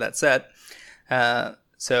too much of that set.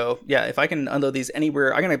 So yeah, if I can unload these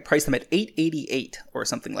anywhere, I'm going to price them at $888 or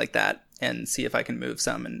something like that and see if I can move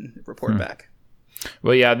some and report back.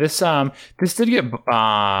 Well, yeah, this did get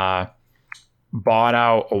bought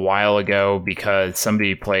out a while ago because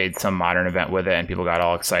somebody played some Modern event with it and people got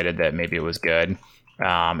all excited that maybe it was good.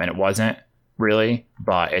 And it wasn't really,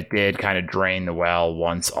 but it did kind of drain the well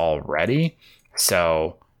once already.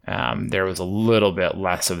 So there was a little bit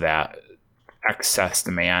less of that excess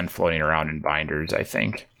demand floating around in binders, I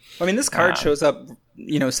think. I mean, this card shows up,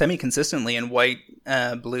 semi-consistently in white,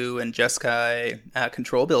 blue, and Jeskai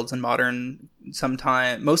control builds in Modern.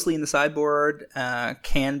 Sometime, mostly in the sideboard,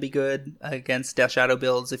 can be good against Death Shadow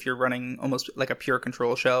builds if you're running almost like a pure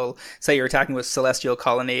control shell. Say you're attacking with Celestial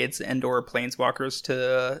Colonnades and or Planeswalkers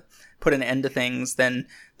to put an end to things, then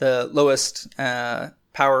the lowest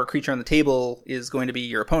power creature on the table is going to be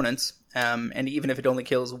your opponent's. And even if it only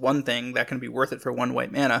kills one thing, that can be worth it for 1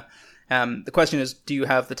 white mana. The question is, do you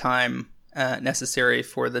have the time necessary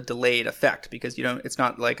for the delayed effect? Because it's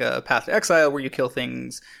not like a Path to Exile where you kill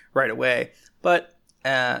things right away. But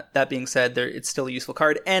that being said, it's still a useful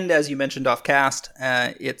card. And as you mentioned off cast,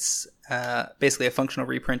 it's basically a functional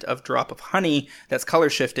reprint of Drop of Honey that's color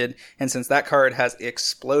shifted. And since that card has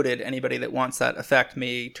exploded, anybody that wants that effect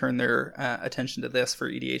may turn their attention to this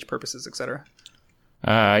for EDH purposes, etc.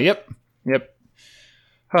 Yep.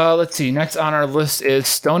 Let's see. Next on our list is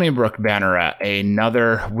Stonybrook Banneret,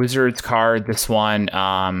 another Wizards card. This one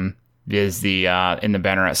is the in the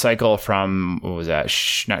Banneret cycle from, what was that?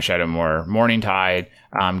 Not Shadowmoor, Morningtide.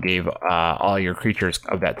 Gave all your creatures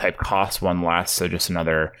of that type cost 1 less, so just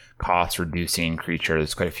another cost reducing creature.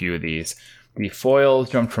 There's quite a few of these. The foils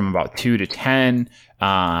jumped from about 2 to 10.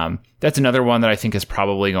 That's another one that I think is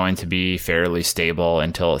probably going to be fairly stable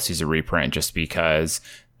until it sees a reprint, just because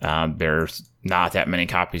There's not that many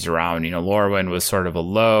copies around. Lorwyn was sort of a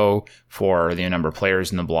low for the number of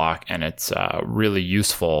players in the block, and it's really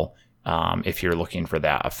useful if you're looking for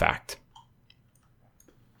that effect.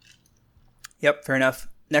 Yep, fair enough.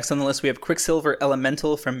 Next on the list, we have Quicksilver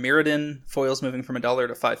Elemental from Mirrodin. Foils moving from $1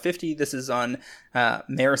 to $5.50. This is on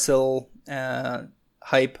Marisil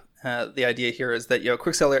hype. The idea here is that you have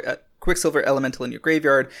Quicksilver Elemental in your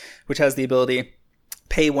graveyard, which has the ability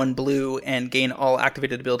pay 1 blue and gain all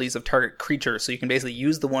activated abilities of target creature. So you can basically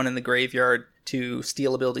use the one in the graveyard to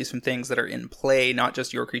steal abilities from things that are in play, not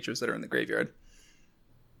just your creatures that are in the graveyard.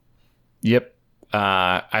 Yep.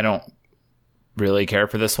 I don't really care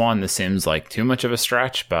for this one. This seems like too much of a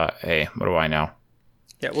stretch, but hey, what do I know?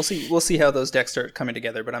 Yeah, we'll see how those decks start coming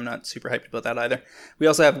together, but I'm not super hyped about that either. We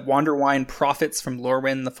also have Wanderwine Prophets from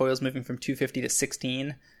Lorwyn. The foil's moving from 250 to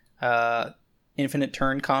 16. Infinite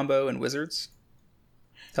turn combo and Wizards.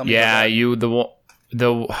 Tell me about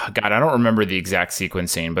that. God, I don't remember the exact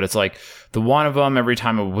sequencing, but it's like the one of them, every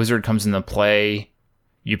time a wizard comes into play,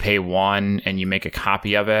 you pay 1 and you make a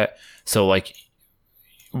copy of it. So like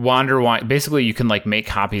Wanderwine, basically you can like make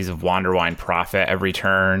copies of Wanderwine Prophet every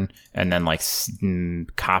turn and then like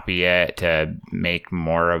copy it to make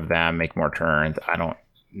more of them, make more turns. I don't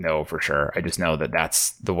know for sure. I just know that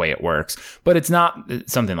that's the way it works, but it's not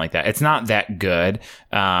something like that. It's not that good.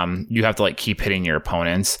 You have to like keep hitting your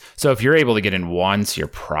opponents. So if you're able to get in once, you're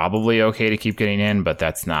probably okay to keep getting in, but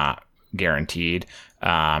that's not guaranteed.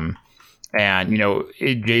 And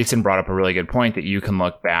Jason brought up a really good point that you can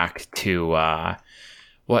look back to,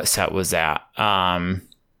 what set was that? I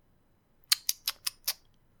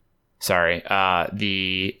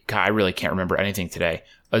really can't remember anything today.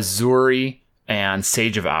 Azuri and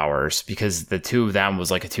Sage of Hours, because the two of them was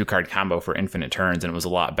like a 2-card combo for infinite turns, and it was a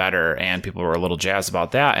lot better, and people were a little jazzed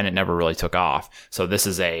about that, and it never really took off. So this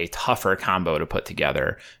is a tougher combo to put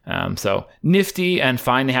together. So nifty and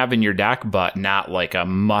fine to have in your deck, but not like a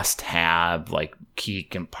must-have, like key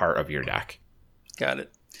part of your deck. Got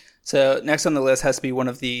it. So next on the list has to be one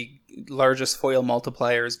of the largest foil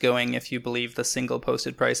multipliers going, if you believe the single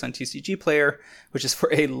posted price on TCG Player, which is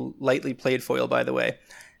for a lightly played foil, by the way.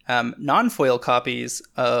 Non-foil copies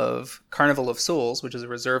of Carnival of Souls, which is a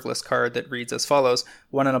reserve list card that reads as follows: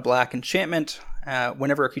 1 and a black enchantment.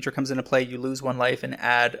 Whenever a creature comes into play, you lose 1 life and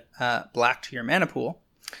add black to your mana pool.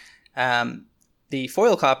 The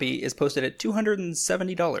foil copy is posted at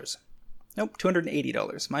 $270. Nope,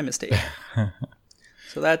 $280. My mistake.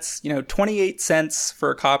 So that's 28 cents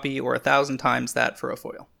for a copy, or 1,000 times that for a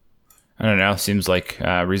foil. I don't know. Seems like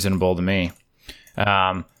reasonable to me.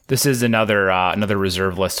 This is another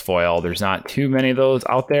reserve list foil. There's not too many of those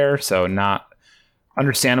out there, so not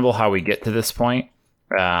understandable how we get to this point.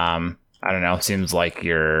 I don't know. Seems like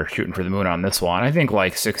you're shooting for the moon on this one. I think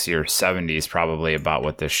like 60 or 70 is probably about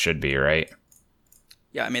what this should be, right?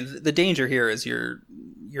 Yeah, I mean, the danger here is you're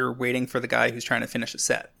waiting for the guy who's trying to finish a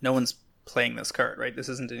set. No one's playing this card, right? This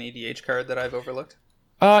isn't an EDH card that I've overlooked.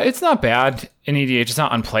 It's not bad in EDH. It's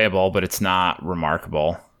not unplayable, but it's not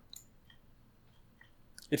remarkable.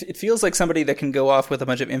 It feels like somebody that can go off with a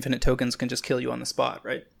bunch of infinite tokens can just kill you on the spot,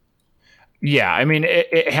 right? Yeah, I mean,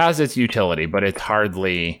 it has its utility, but it's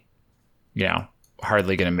hardly going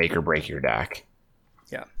to make or break your deck.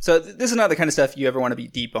 Yeah. So this is not the kind of stuff you ever want to be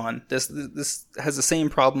deep on. This has the same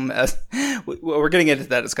problem as we're getting into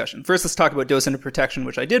that discussion. First, let's talk about Docent of Protection,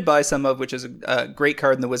 which I did buy some of, which is a great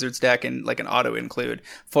card in the Wizards deck and like an auto include.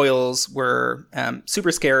 Foils were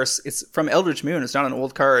super scarce. It's from Eldritch Moon. It's not an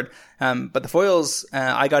old card. But the foils,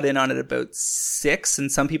 I got in on it about 6,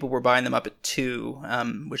 and some people were buying them up at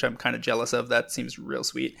 2, which I'm kind of jealous of. That seems real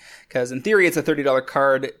sweet. Because in theory, it's a $30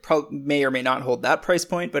 card. It may or may not hold that price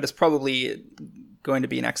point, but it's probably going to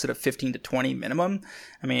be an exit of 15 to 20 minimum.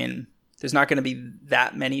 I mean, there's not going to be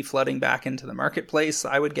that many flooding back into the marketplace,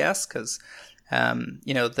 I would guess, because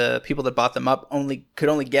the people that bought them up could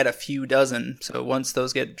only get a few dozen. So once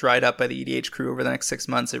those get dried up by the EDH crew over the next 6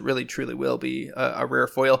 months, it really truly will be a rare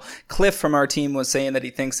foil. Cliff from our team was saying that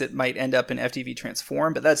he thinks it might end up in FTV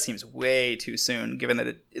Transform, but that seems way too soon, given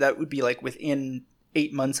that that would be like within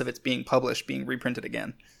 8 months of its being published, being reprinted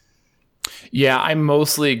again. Yeah, I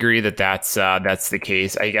mostly agree that's the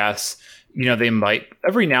case. I guess, they might,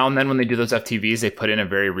 every now and then when they do those FTVs, they put in a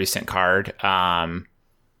very recent card.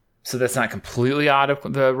 So that's not completely out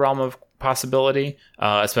of the realm of possibility,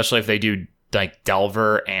 especially if they do like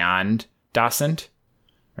Delver and Docent,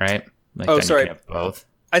 right? Like, sorry. Both.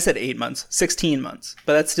 I said 8 months, 16 months,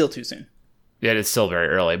 but that's still too soon. Yeah, it's still very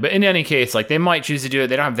early. But in any case, like they might choose to do it.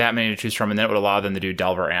 They don't have that many to choose from, and then it would allow them to do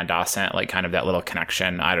Delver and Docent, like kind of that little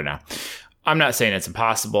connection. I don't know. I'm not saying it's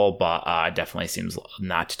impossible, but it definitely seems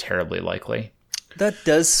not terribly likely. That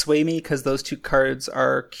does sway me because those two cards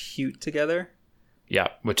are cute together. Yeah,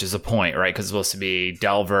 which is a point, right? Because it's supposed to be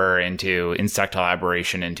Delver into Insectile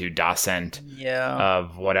Aberration into Docent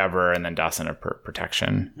of whatever, and then Docent of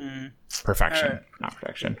Protection. Mm-hmm. Perfection, not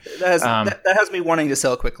protection. That has me wanting to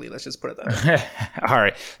sell quickly. Let's just put it that way. All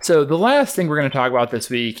right. So the last thing we're going to talk about this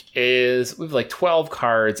week is we have like 12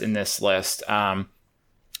 cards in this list.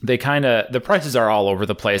 The prices are all over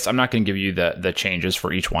the place. I'm not going to give you the changes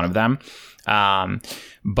for each one of them.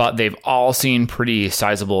 But they've all seen pretty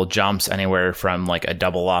sizable jumps, anywhere from like a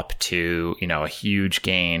double up to, a huge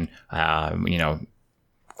gain.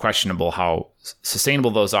 Questionable how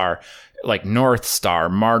sustainable those are. Like North Star,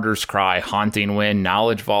 Martyr's Cry, Haunting Wind,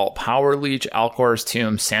 Knowledge Vault, Power Leech, Alcor's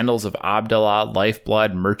Tomb, Sandals of Abdallah,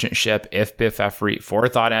 Lifeblood, Merchant Ship, If Biff Efreet,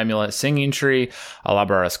 Forethought Amulet, Singing Tree,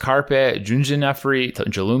 Alabar's Carpet, Junjin Efreet,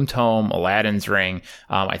 Jalum Tome, Aladdin's Ring.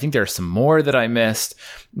 I think there are some more that I missed.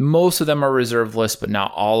 Most of them are reserve lists, but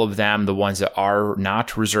not all of them. The ones that are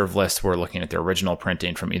not reserve lists, we're looking at the original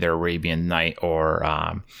printing from either Arabian Night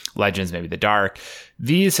or Legends, maybe the Dark.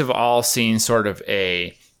 These have all seen sort of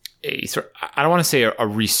I don't want to say a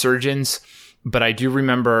resurgence, but I do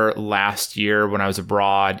remember last year when I was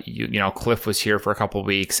abroad, Cliff was here for a couple of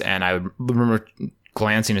weeks, and I remember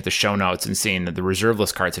glancing at the show notes and seeing that the reserve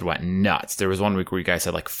list cards had went nuts. There was one week where you guys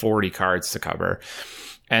had like 40 cards to cover.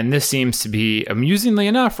 And this seems to be, amusingly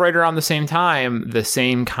enough, right around the same time, the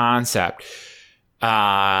same concept.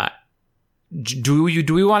 Do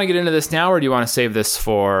we want to get into this now, or do you want to save this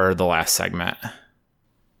for the last segment?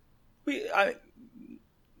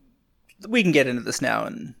 We can get into this now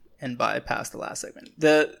and bypass the last segment.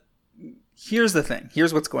 Here's the thing.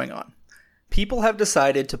 Here's what's going on. People have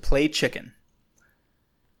decided to play chicken,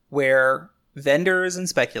 where vendors and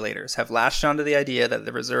speculators have latched onto the idea that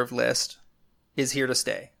the reserve list is here to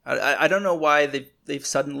stay. I don't know why they've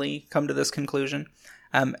suddenly come to this conclusion,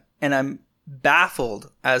 and I'm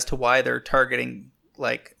baffled as to why they're targeting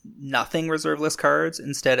like nothing reserve list cards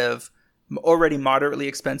instead of already moderately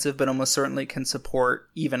expensive, but almost certainly can support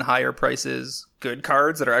even higher prices good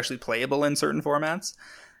cards that are actually playable in certain formats.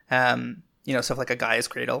 Stuff like a Gaia's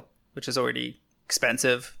Cradle, which is already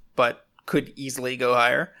expensive, but could easily go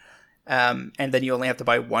higher. And then you only have to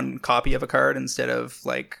buy one copy of a card instead of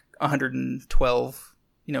like 112,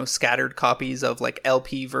 scattered copies of like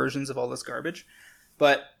LP versions of all this garbage.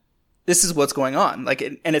 But this is what's going on.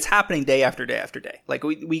 And it's happening day after day after day. Like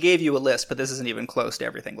we gave you a list, but this isn't even close to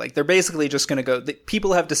everything. Like they're basically just going to go,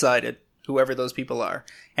 people have decided, whoever those people are.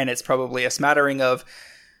 And it's probably a smattering of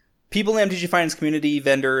people in the MTG Finance community,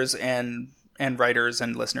 vendors and writers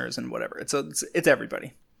and listeners and whatever. It's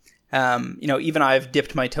everybody. Even I've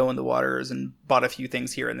dipped my toe in the waters and bought a few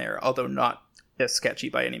things here and there, although not as sketchy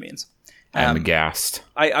by any means. I'm aghast.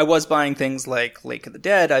 I was buying things like Lake of the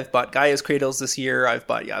Dead. I've bought Gaia's Cradles this year. I've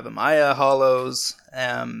bought Yavimaya Hollows.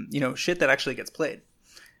 Shit that actually gets played.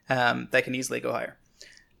 That can easily go higher.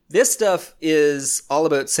 This stuff is all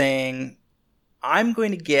about saying, I'm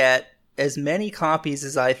going to get as many copies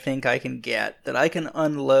as I think I can get that I can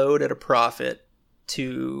unload at a profit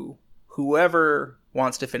to whoever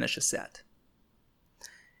wants to finish a set.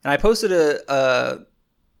 And I posted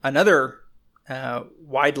another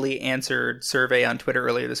widely answered survey on Twitter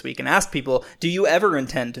earlier this week and asked people, do you ever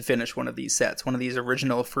intend to finish one of these sets, one of these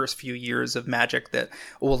original first few years of Magic, that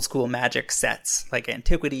old school Magic sets like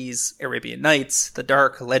Antiquities, Arabian Nights, The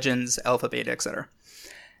Dark, Legends, Alpha, Beta, etc.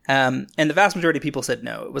 And the vast majority of people said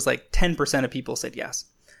no. It was like 10% of people said yes.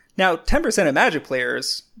 Now, 10% of Magic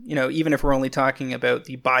players, even if we're only talking about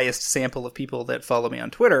the biased sample of people that follow me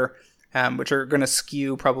on Twitter, which are going to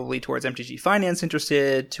skew probably towards MTG Finance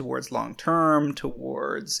interested, towards long-term,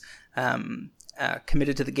 towards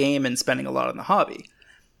committed to the game and spending a lot on the hobby.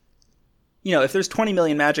 If there's 20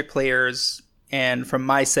 million Magic players, and from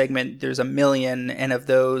my segment there's 1 million, and of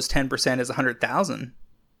those 10% is 100,000,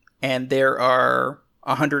 and there are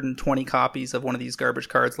 120 copies of one of these garbage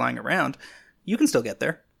cards lying around, you can still get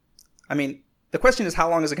there. I mean, the question is, how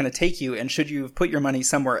long is it going to take you, and should you have put your money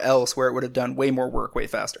somewhere else where it would have done way more work way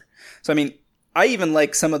faster? So, I mean, I even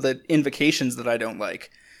like some of the invocations that I don't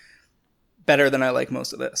like better than I like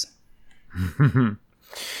most of this.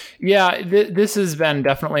 Yeah, this has been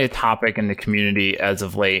definitely a topic in the community as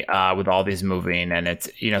of late with all these moving. And it's,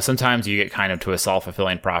 sometimes you get kind of to a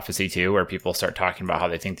self-fulfilling prophecy too, where people start talking about how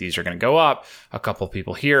they think these are going to go up. A couple of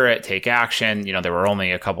people hear it, take action. There were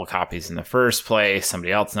only a couple copies in the first place.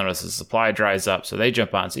 Somebody else notices the supply dries up, so they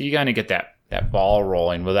jump on. So you kind of get that ball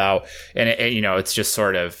rolling without, and it's just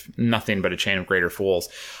sort of nothing but a chain of greater fools.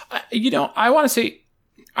 I want to say,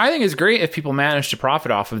 I think it's great if people manage to profit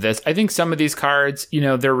off of this. I think some of these cards,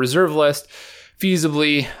 they're reserve list.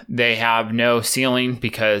 feasibly, they have no ceiling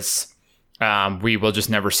because we will just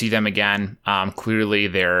never see them again. Clearly,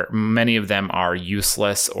 many of them are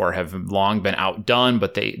useless or have long been outdone,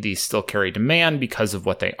 but these still carry demand because of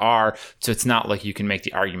what they are. So it's not like you can make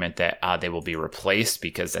the argument that they will be replaced,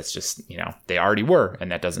 because that's just, they already were,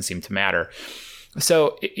 and that doesn't seem to matter.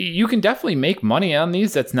 So you can definitely make money on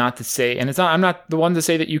these. That's not to say, and I'm not the one to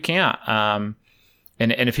say that you can't. And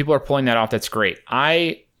if people are pulling that off, that's great.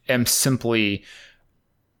 I am simply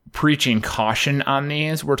preaching caution on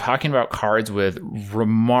these. We're talking about cards with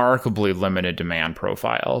remarkably limited demand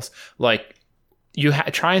profiles. Like, you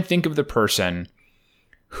try and think of the person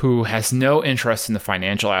who has no interest in the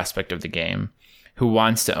financial aspect of the game, who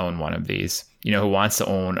wants to own one of these, who wants to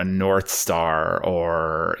own a North Star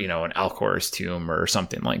or, an Alcor's Tomb or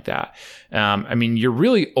something like that. You're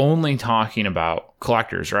really only talking about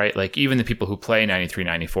collectors, right? Like, even the people who play 93,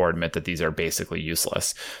 94 admit that these are basically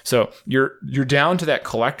useless. So you're down to that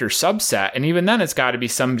collector subset. And even then, it's got to be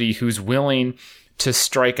somebody who's willing to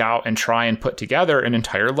strike out and try and put together an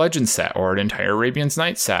entire Legend set or an entire Arabian's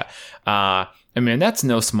Night set. That's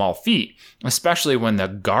no small feat, especially when the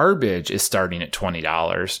garbage is starting at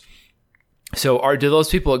 $20. So do those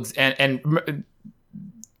people, and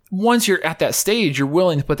once you're at that stage, you're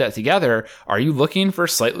willing to put that together. Are you looking for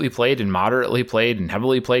slightly played and moderately played and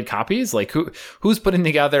heavily played copies? Like, who's putting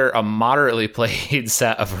together a moderately played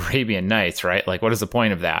set of Arabian Nights, right? Like, what is the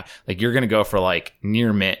point of that? Like, you're going to go for like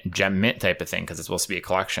near mint, gem mint type of thing because it's supposed to be a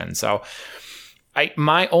collection. So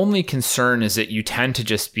my only concern is that you tend to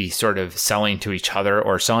just be sort of selling to each other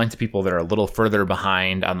or selling to people that are a little further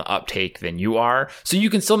behind on the uptake than you are. So you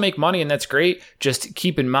can still make money, and that's great. Just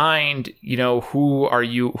keep in mind,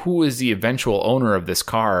 who is the eventual owner of this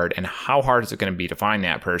card, and how hard is it going to be to find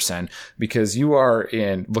that person? Because you are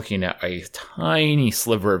looking at a tiny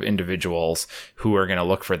sliver of individuals who are going to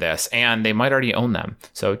look for this, and they might already own them.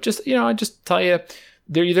 So just, I just tell you,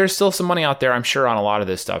 there's still some money out there, I'm sure, on a lot of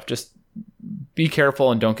this stuff. Just be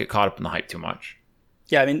careful and don't get caught up in the hype too much.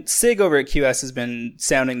 Yeah, Sig over at QS has been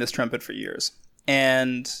sounding this trumpet for years,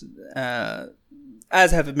 and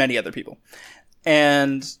as have many other people.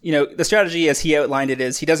 And, the strategy as he outlined it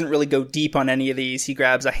is he doesn't really go deep on any of these. He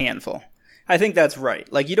grabs a handful. I think that's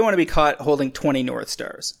right. Like, you don't want to be caught holding 20 North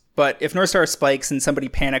Stars. But if North Star spikes and somebody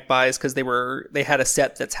panic buys because they had a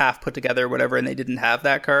set that's half put together or whatever, and they didn't have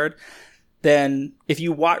that card, then if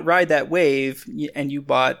you ride that wave and you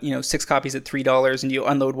bought, 6 copies at $3 and you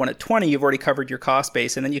unload one at 20, you've already covered your cost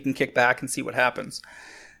base, and then you can kick back and see what happens.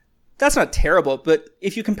 That's not terrible, but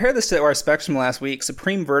if you compare this to our specs from last week,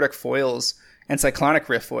 Supreme Verdict foils and Cyclonic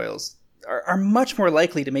Rift foils are much more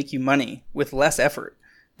likely to make you money with less effort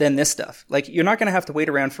than this stuff. Like, you're not going to have to wait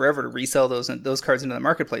around forever to resell those cards into the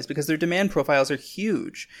marketplace because their demand profiles are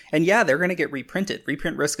huge. And yeah, they're going to get reprinted.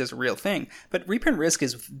 Reprint risk is a real thing, but reprint risk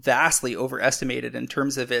is vastly overestimated in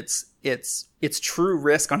terms of its true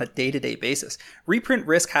risk on a day-to-day basis. Reprint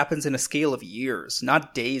risk happens in a scale of years,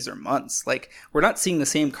 not days or months. Like, we're not seeing the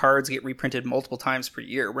same cards get reprinted multiple times per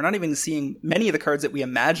year. We're not even seeing many of the cards that we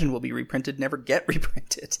imagine will be reprinted never get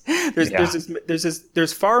reprinted.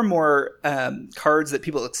 There's far more cards that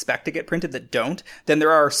people expect to get printed that don't than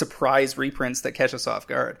there are surprise reprints that catch us off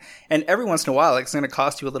guard. And every once in a while, it's going to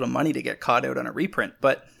cost you a little money to get caught out on a reprint,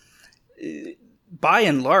 but by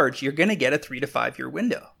and large, you're going to get a 3 to 5 year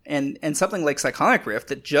window. And something like Cyclonic Rift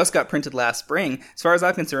that just got printed last spring, as far as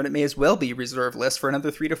I'm concerned, it may as well be reserve list for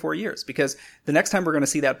another 3 to 4 years, because the next time we're going to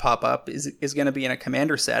see that pop up is going to be in a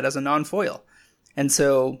commander set as a non-foil. And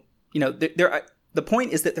so, the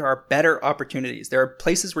point is that there are better opportunities. There are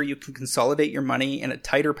places where you can consolidate your money in a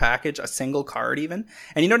tighter package, a single card even,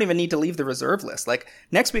 and you don't even need to leave the reserve list. Like,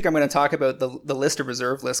 next week, I'm going to talk about the list of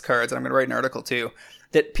reserve list cards, and I'm going to write an article too,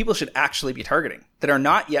 that people should actually be targeting, that are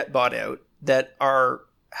not yet bought out, that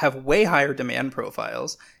have way higher demand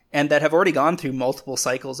profiles, and that have already gone through multiple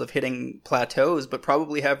cycles of hitting plateaus, but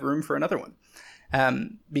probably have room for another one.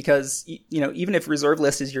 Because, even if reserve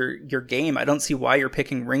list is your game, I don't see why you're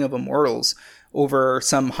picking Ring of Immortals over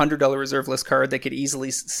some $100 reserve list card that could easily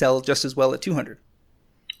sell just as well at $200.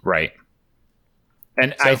 Right.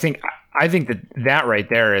 And so, I think that right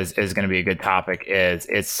there is going to be a good topic.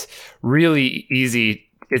 It's really easy.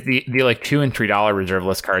 It's the like $2 and $3 reserve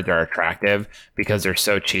list cards are attractive because they're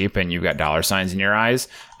so cheap and you've got dollar signs in your eyes.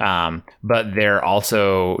 But they're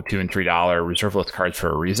also $2 and $3 reserve list cards for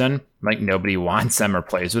a reason. like nobody wants them or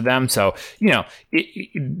plays with them. So,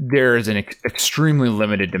 there's an extremely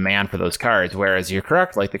limited demand for those cards. Whereas you're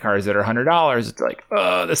correct, like the cards that are $100, it's like,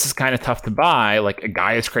 oh, this is kind of tough to buy. Like a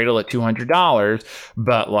Gaia's Cradle at $200,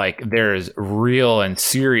 but like there's real and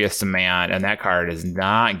serious demand, and that card is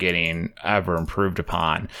not getting ever improved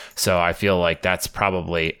upon. So I feel like that's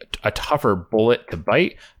probably a tougher bullet to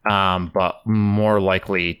bite, but more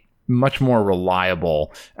likely, much more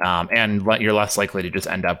reliable, and you're less likely to just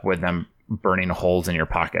end up with them burning holes in your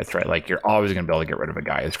pockets, right? Like you're always going to be able to get rid of a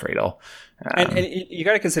Gaia's Cradle. And you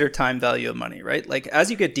got to consider time value of money, right? Like as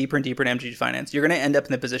you get deeper and deeper in MTG Finance, you're going to end up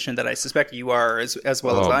in the position that I suspect you are as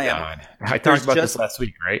well as I am. I talked about this last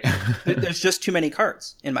week, right? There's just too many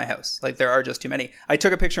cards in my house. Like there are just too many. I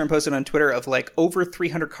took a picture and posted on Twitter of like over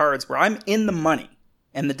 300 cards where I'm in the money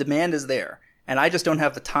and the demand is there. And I just don't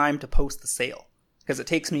have the time to post the sale. Because it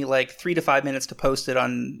takes me like 3 to 5 minutes to post it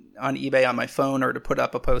on eBay on my phone or to put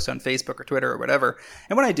up a post on Facebook or Twitter or whatever.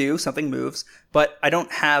 And when I do, something moves, but I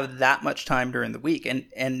don't have that much time during the week.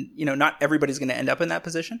 And not everybody's going to end up in that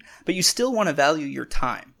position, but you still want to value your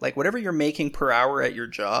time. Like whatever you're making per hour at your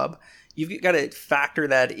job, you've got to factor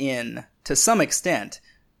that in to some extent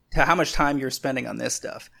to how much time you're spending on this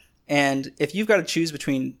stuff. And if you've got to choose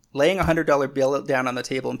between laying a $100 bill down on the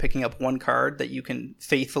table and picking up one card that you can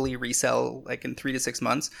faithfully resell like in 3 to 6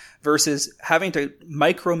 months versus having to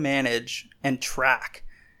micromanage and track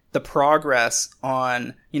the progress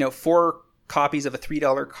on, 4 copies of a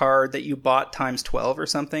 $3 card that you bought times 12 or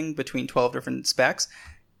something between 12 different specs,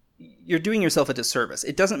 you're doing yourself a disservice.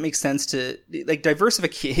 It doesn't make sense to, like,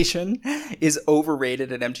 diversification is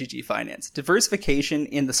overrated at MTG Finance. Diversification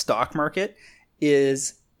in the stock market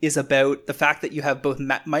is about the fact that you have both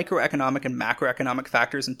microeconomic and macroeconomic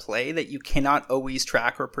factors in play that you cannot always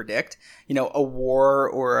track or predict. A war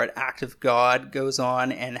or an act of God goes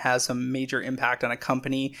on and has some major impact on a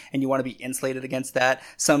company, and you want to be insulated against that.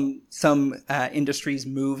 Some industries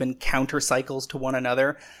move in counter cycles to one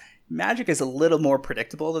another. Magic is a little more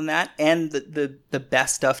predictable than that, and the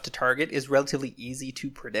best stuff to target is relatively easy to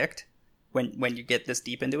predict when you get this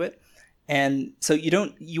deep into it. And so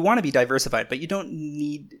you want to be diversified, but you don't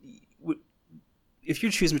need, if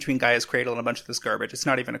you're choosing between Gaia's Cradle and a bunch of this garbage, it's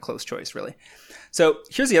not even a close choice, really. So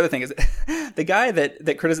here's the other thing: is the guy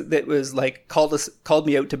that was like called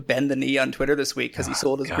me out to bend the knee on Twitter this week because he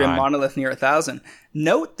sold his Grim Monolith near 1,000.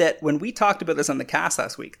 Note that when we talked about this on the cast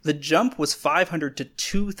last week, the jump was 500 to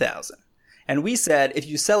 2,000, and we said if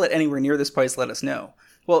you sell it anywhere near this price, let us know.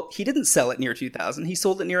 Well, he didn't sell it near 2,000. He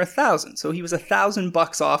sold it near 1,000. So he was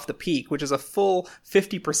 $1,000 off the peak, which is a full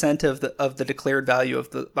 50% of the declared value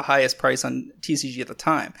of the highest price on TCG at the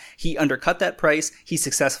time. He undercut that price. He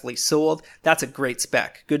successfully sold. That's a great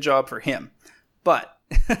spec. Good job for him. But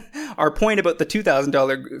our point about the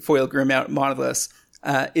 $2,000 foil Grim Monoliths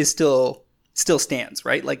is still stands,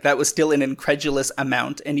 right? Like that was still an incredulous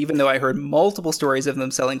amount. And even though I heard multiple stories of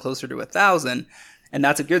them selling closer to 1,000, and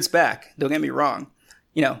that's a good spec, don't get me wrong.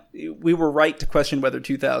 We were right to question whether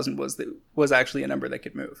 2,000 was actually a number that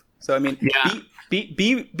could move. So I mean,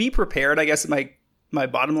 be prepared. I guess my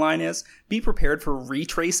bottom line is be prepared for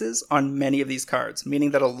retraces on many of these cards,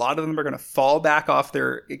 meaning that a lot of them are going to fall back off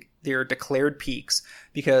their declared peaks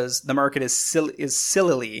because the market is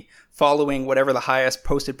sillily following whatever the highest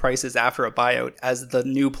posted price is after a buyout as the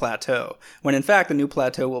new plateau, when in fact the new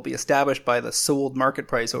plateau will be established by the sold market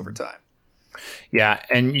price over time. Yeah,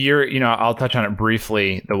 and I'll touch on it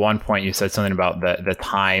briefly. The one point you said something about the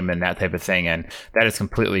time and that type of thing, and that is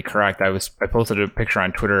completely correct. I posted a picture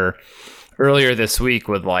on Twitter earlier this week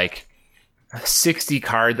with like 60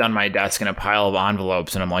 cards on my desk and a pile of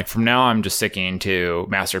envelopes, and I'm like, from now I'm just sticking to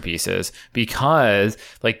masterpieces because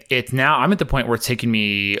like I'm at the point where it's taking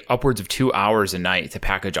me upwards of 2 hours a night to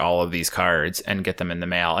package all of these cards and get them in the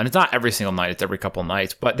mail. And it's not every single night, it's every couple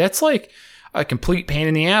nights, but that's like a complete pain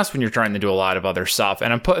in the ass when you're trying to do a lot of other stuff.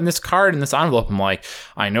 And I'm putting this card in this envelope. I'm like,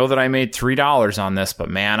 I know that I made $3 on this, but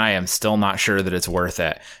man, I am still not sure that it's worth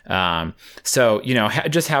it. So,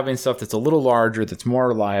 just having stuff that's a little larger, that's more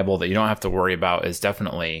reliable, that you don't have to worry about is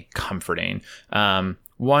definitely comforting.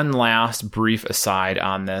 One last brief aside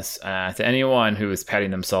on this, to anyone who is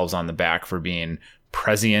patting themselves on the back for being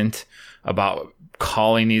prescient about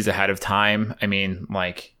calling these ahead of time. I mean,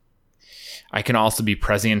 like, I can also be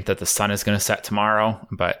prescient that the sun is going to set tomorrow,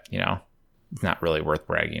 but it's not really worth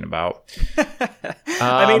bragging about.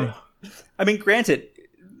 I mean, granted,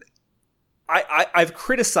 I've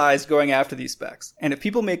criticized going after these specs, and if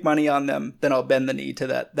people make money on them, then I'll bend the knee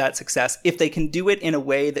to that success. If they can do it in a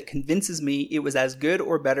way that convinces me it was as good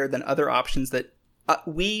or better than other options that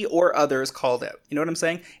we or others called out. You know what I'm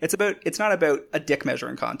saying? It's not about a dick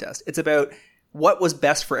measuring contest. It's about what was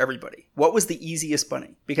best for everybody. What was the easiest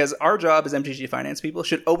money? Because our job as MTG Finance people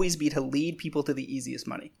should always be to lead people to the easiest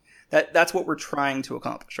money. That's what we're trying to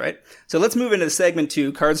accomplish, right? So let's move into segment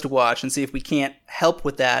 2, cards to watch, and see if we can't help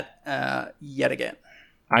with that yet again.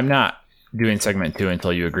 I'm not doing segment 2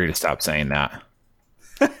 until you agree to stop saying that.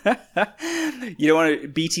 You don't want to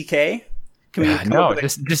BTK? No,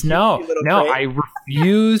 just no. No, I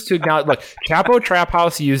refuse to acknowledge. Look, Chapo Trap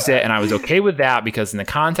House used it, and I was okay with that because in the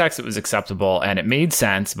context it was acceptable and it made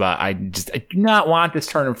sense. But I do not want this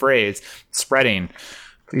turn of phrase spreading.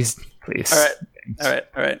 Please. All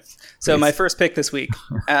right. So my first pick this week,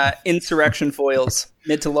 Insurrection foils,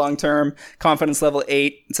 mid to long term, confidence level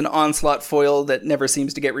 8. It's an onslaught foil that never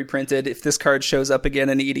seems to get reprinted. If this card shows up again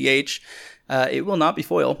in EDH, it will not be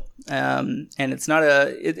foil. And it's not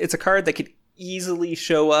it's a card that could easily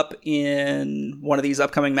show up in one of these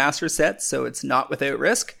upcoming Masters sets, so it's not without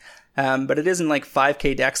risk. But it is in like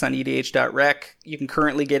 5k decks on EDH.rec. You can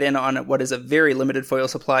currently get in on what is a very limited foil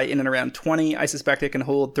supply in and around 20. I suspect it can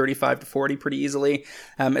hold 35 to 40 pretty easily.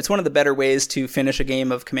 It's one of the better ways to finish a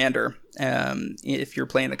game of Commander if you're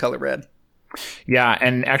playing the color red. Yeah,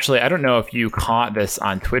 and actually, I don't know if you caught this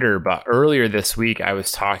on Twitter, but earlier this week, I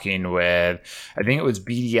was talking with, I think it was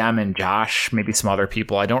BDM and Josh, maybe some other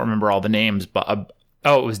people. I don't remember all the names, but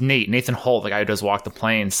it was Nathan Holt, the guy who does Walk the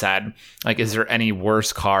Plane, said, like, is there any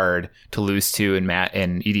worse card to lose to in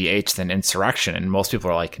EDH than Insurrection? And most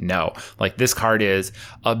people are like, no. Like, this card is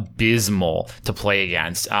abysmal to play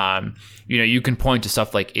against. You can point to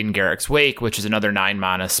stuff like In Garrick's Wake, which is another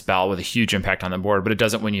 9-mana spell with a huge impact on the board, but it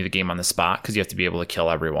doesn't win you the game on the spot because you have to be able to kill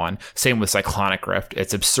everyone. Same with Cyclonic Rift.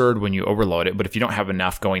 It's absurd when you overload it, but if you don't have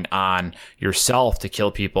enough going on yourself to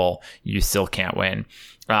kill people, you still can't win.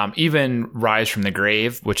 Even Rise from the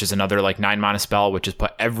Grave, which is another like 9-mana spell, which is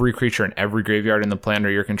put every creature in every graveyard in the play under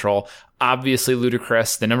your control. Obviously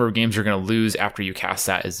ludicrous. The number of games you're going to lose after you cast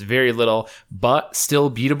that is very little, but still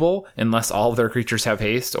beatable unless all of their creatures have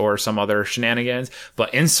haste or some other shenanigans.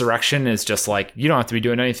 But Insurrection is just like, you don't have to be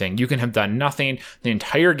doing anything. You can have done nothing the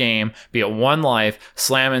entire game, be at 1 life,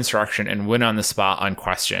 slam Insurrection, and win on the spot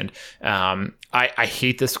unquestioned. I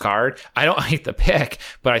hate this card. I don't hate the pick,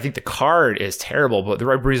 but I think the card is terrible. But the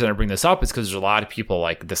right reason I bring this up is because there's a lot of people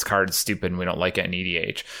like, this card is stupid and we don't like it in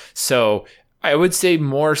EDH. So I would say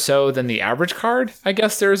more so than the average card. I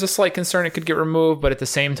guess there is a slight concern it could get removed, but at the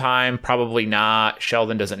same time, probably not.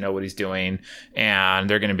 Sheldon doesn't know what he's doing, and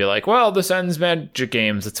they're going to be like, well, this ends Magic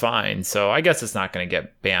games, it's fine. So I guess it's not going to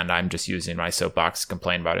get banned. I'm just using my soapbox to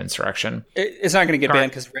complain about Insurrection. It's not going to get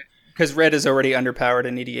banned because red is already underpowered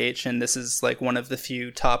in EDH, and this is like one of the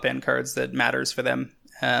few top end cards that matters for them.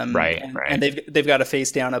 Right. And they've got to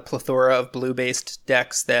face down a plethora of blue-based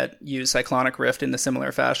decks that use Cyclonic Rift in a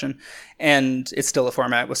similar fashion, and it's still a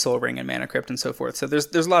format with Soul Ring and Mana Crypt and so forth. So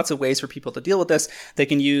there's lots of ways for people to deal with this. They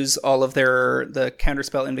can use all of the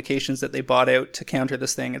counterspell invocations that they bought out to counter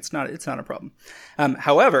this thing. It's not a problem.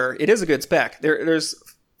 However, it is a good spec. There's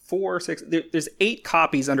 8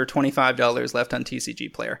 copies under $25 left on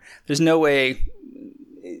TCG Player. There's no way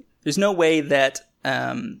that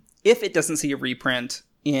if it doesn't see a reprint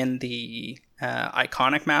in the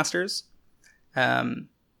Iconic Masters,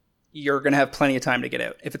 you're going to have plenty of time to get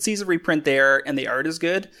out. If it sees a reprint there and the art is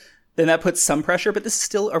good, then that puts some pressure, but this is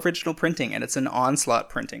still original printing and it's an onslaught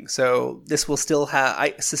printing. So this will still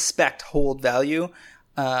I suspect, hold value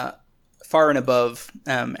far and above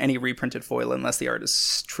any reprinted foil unless the art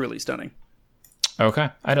is truly stunning.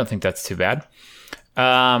 Okay. I don't think that's too bad.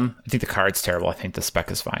 I think the card's terrible. I think the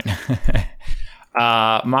spec is fine.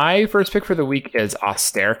 My first pick for the week is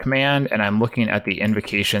Austere Command, and I'm looking at the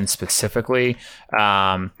invocation specifically.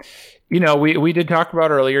 We did talk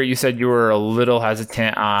about earlier, you said you were a little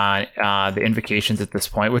hesitant on the invocations at this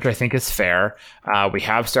point, which I think is fair. We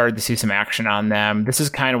have started to see some action on them. This is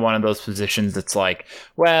kind of one of those positions that's like,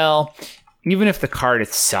 well, even if the card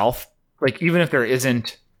itself, like even if there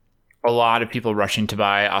isn't a lot of people rushing to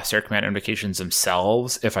buy Austere Command invocations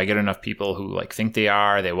themselves, if I get enough people who like think they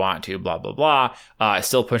want to, blah, blah, blah, it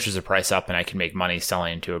still pushes the price up and I can make money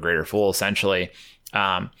selling to a greater fool, essentially.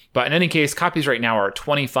 But in any case, copies right now are at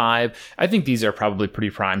 25. I think these are probably pretty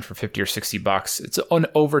primed for 50 or 60 bucks. It's on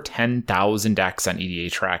over 10,000 decks on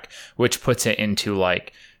EDH-Rec, which puts it into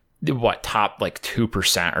like, top like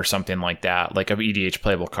 2% or something like that, like of EDH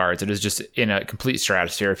playable cards. It is just in a complete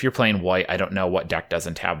stratosphere. If you're playing white, I don't know what deck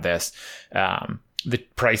doesn't have this. The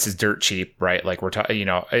price is dirt cheap, right? Like we're talking,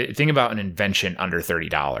 think about an invention under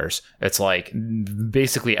 $30. It's like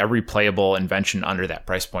basically every playable invention under that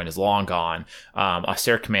price point is long gone.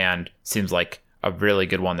 Austere Command seems like a really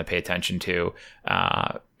good one to pay attention to.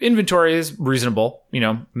 Inventory is reasonable,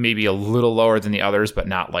 maybe a little lower than the others, but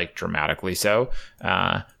not like dramatically so.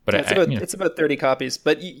 But it's about 30 copies.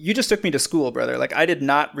 But you just took me to school, brother. Like, I did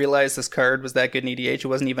not realize this card was that good in EDH. It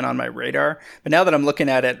wasn't even on my radar. But now that I'm looking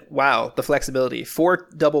at it, wow, the flexibility. 4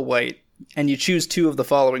 double white, and you choose 2 of the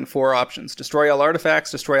following 4 options. Destroy all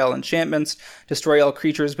artifacts, destroy all enchantments, destroy all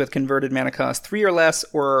creatures with converted mana cost 3 or less,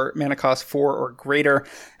 or mana cost 4 or greater.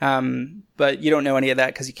 But you don't know any of that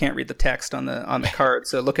because you can't read the text on the card.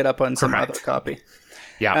 So look it up on some other copy.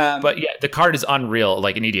 Yeah, but yeah, the card is unreal,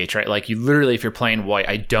 like in EDH, right? Like, you literally, if you're playing white,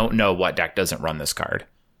 I don't know what deck doesn't run this card.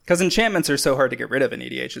 Because enchantments are so hard to get rid of in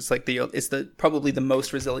EDH. It's like probably the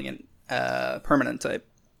most resilient permanent type.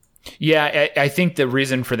 Yeah, I think the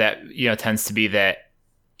reason for that, tends to be that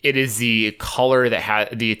it is the color that has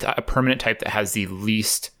the permanent type that has the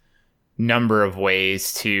least number of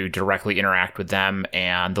ways to directly interact with them,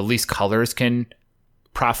 and the least colors can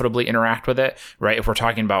profitably interact with it, right? If we're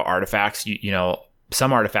talking about artifacts,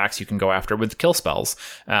 some artifacts you can go after with kill spells,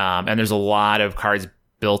 and there's a lot of cards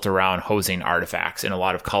built around hosing artifacts in a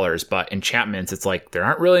lot of colors. But enchantments, it's like there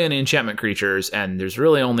aren't really any enchantment creatures, and there's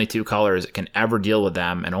really only 2 colors that can ever deal with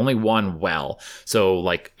them, and only one well. So,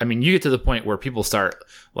 like, I mean, you get to the point where people start,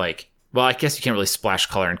 like, well, I guess you can't really splash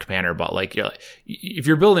color in Commander, but like, if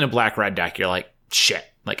you're building a black-red deck, you're like, shit.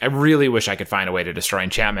 Like, I really wish I could find a way to destroy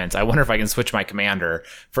enchantments. I wonder if I can switch my commander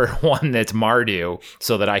for one that's Mardu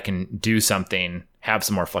so that I can do something, have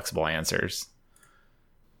some more flexible answers.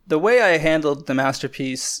 The way I handled the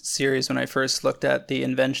Masterpiece series when I first looked at the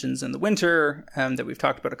inventions in the winter, that we've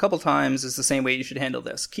talked about a couple times, is the same way you should handle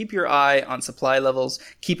this. Keep your eye on supply levels.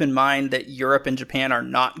 Keep in mind that Europe and Japan are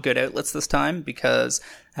not good outlets this time, because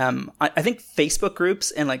I think Facebook groups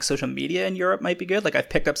and like social media in Europe might be good. Like, I've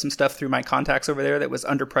picked up some stuff through my contacts over there that was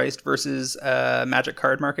underpriced versus Magic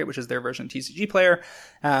Card Market, which is their version of TCG Player.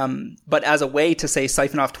 But as a way to, say,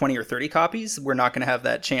 siphon off 20 or 30 copies, we're not going to have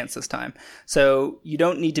that chance this time. So you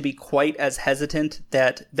don't need to be quite as hesitant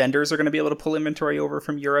that vendors are going to be able to pull inventory over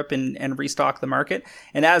from Europe and restock the market.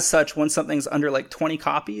 And as such, once something's under like 20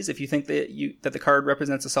 copies, if you think that the card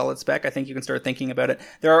represents a solid spec, I think you can start thinking about it.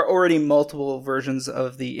 There are already multiple versions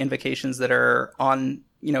of the invocations that are on,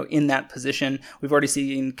 in that position. We've already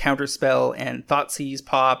seen Counterspell and Thoughtseize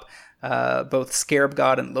pop. Both Scarab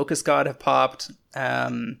God and Locust God have popped.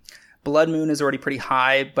 Blood Moon is already pretty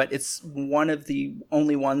high, but it's one of the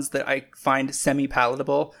only ones that I find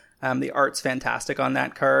semi-palatable. The art's fantastic on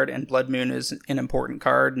that card, and Blood Moon is an important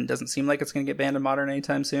card and doesn't seem like it's going to get banned in Modern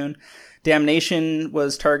anytime soon. Damnation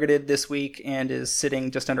was targeted this week and is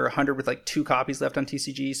sitting just under 100 with like 2 copies left on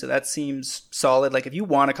TCG, so that seems solid. Like, if you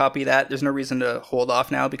want a copy of that, there's no reason to hold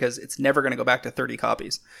off now, because it's never going to go back to 30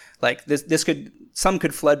 copies. Like, some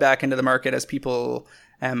could flood back into the market as people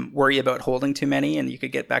worry about holding too many, and you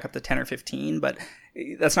could get back up to 10 or 15, but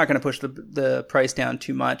that's not going to push the price down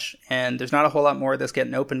too much. And there's not a whole lot more that's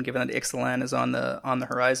getting open, given that Ixalan is on the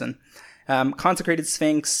horizon. Consecrated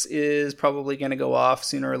Sphinx is probably going to go off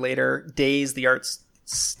sooner or later. Daze, the art's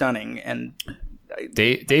stunning, and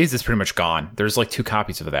Daze is pretty much gone. There's like 2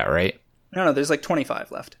 copies of that, right? No, there's like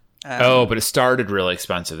 25 left. But it started really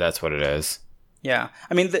expensive. That's what it is. Yeah,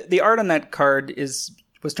 I mean, the art on that card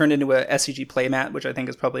was turned into a SCG playmat, which I think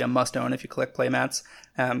is probably a must-own if you collect playmats,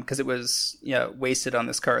 because it was wasted on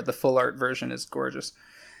this card. The full art version is gorgeous.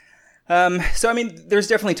 So, I mean, there's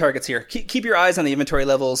definitely targets here. Keep your eyes on the inventory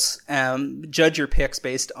levels. Judge your picks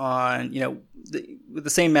based on, the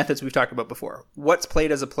same methods we've talked about before. What's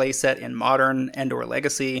played as a play set in Modern and or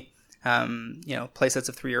Legacy? Play sets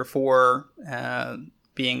of 3 or 4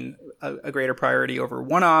 being a greater priority over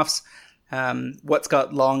one-offs. What's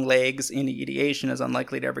got long legs in EDH and is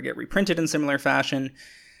unlikely to ever get reprinted in similar fashion.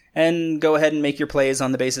 And go ahead and make your plays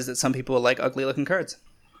on the basis that some people like ugly-looking cards.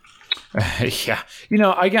 Yeah.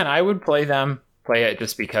 Again, I would play it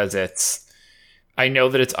just because I know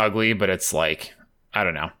that it's ugly, but it's like, I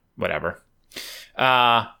don't know, whatever.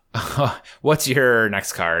 What's your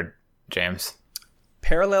next card, James?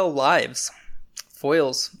 Parallel Lives.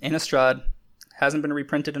 Foils. Innistrad. Hasn't been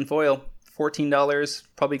reprinted in foil. $14.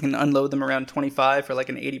 Probably can unload them around 25 for like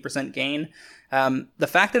an 80% gain. The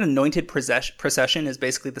fact that Anointed Procession is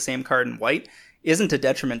basically the same card in white isn't a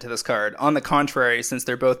detriment to this card. On the contrary, since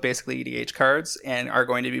they're both basically EDH cards and are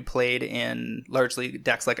going to be played in largely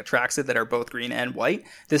decks like Atraxa that are both green and white,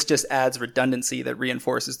 this just adds redundancy that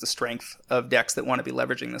reinforces the strength of decks that want to be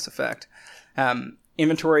leveraging this effect.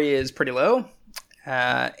 Inventory is pretty low,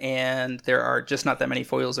 and there are just not that many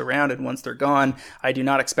foils around, and once they're gone, I do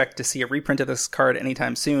not expect to see a reprint of this card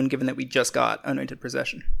anytime soon, given that we just got Anointed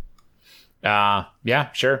Procession.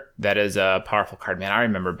 Yeah, sure. That is a powerful card, man. I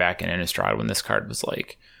remember back in Innistrad when this card was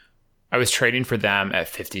like, I was trading for them at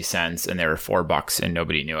 50 cents and they were $4 and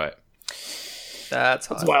nobody knew it.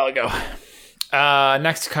 That's a while ago.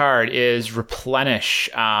 Next card is Replenish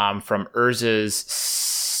from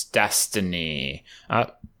Urza's Destiny.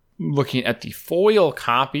 Looking at the foil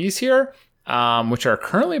copies here, which are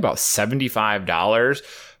currently about $75,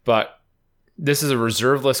 but this is a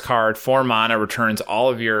reserve list card. 4 mana, returns all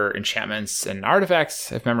of your enchantments and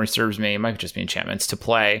artifacts, if memory serves me. It might just be enchantments to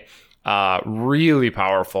play. Really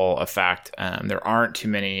powerful effect. There aren't too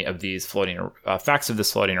many of these effects of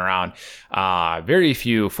this floating around. Very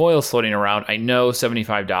few foils floating around. I know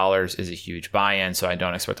 $75 is a huge buy-in, so I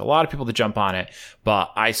don't expect a lot of people to jump on it.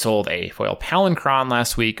 But I sold a foil Palinchron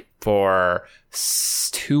last week for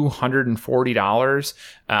 $240.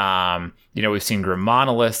 We've seen Grim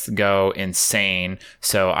Monoliths go insane.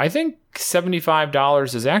 So I think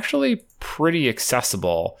 $75 is actually pretty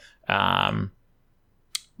accessible.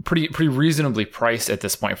 Pretty reasonably priced at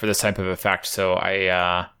this point for this type of effect. So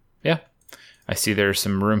I see there's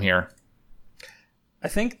some room here. I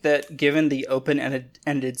think that given the open-ended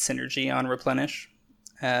synergy on Replenish,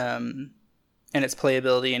 and its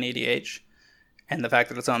playability in EDH, and the fact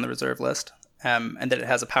that it's on the reserve list, and that it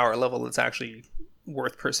has a power level that's actually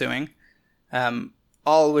worth pursuing,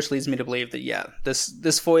 all which leads me to believe that,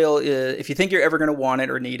 this foil, if you think you're ever going to want it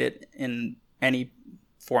or need it in any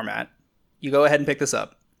format, you go ahead and pick this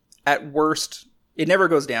up. At worst, it never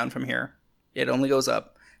goes down from here. It only goes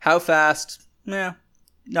up. How fast? Not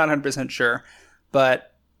 100% sure.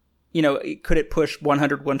 But, could it push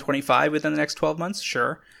 100, 125 within the next 12 months?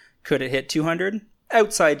 Sure. Could it hit 200?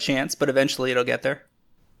 Outside chance, but eventually it'll get there.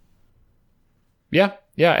 Yeah.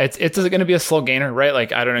 It's going to be a slow gainer, right?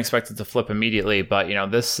 Like, I don't expect it to flip immediately, but,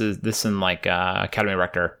 this and like Academy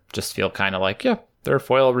Rector just feel kind of like, they're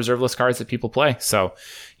foil reserve list cards that people play. So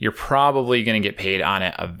you're probably going to get paid on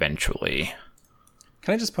it eventually.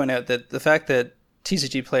 Can I just point out that the fact that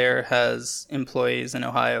TCG Player has employees in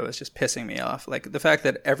Ohio is just pissing me off. Like, the fact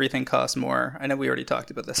that everything costs more. I know we already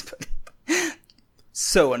talked about this, but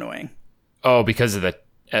so annoying. Oh, because of the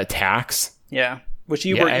tax? Yeah. Which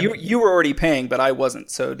you were already paying, but I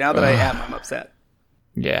wasn't. So now that I am, I'm upset.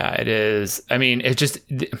 Yeah, it is. I mean, it just...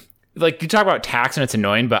 Like, you talk about tax and it's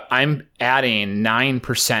annoying, but I'm adding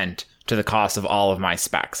 9% to the cost of all of my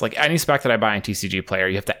specs. Like, any spec that I buy in TCG Player,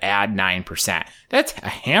 you have to add 9%. That's a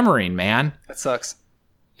hammering, man. That sucks.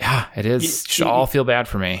 Yeah, it is. Should all feel bad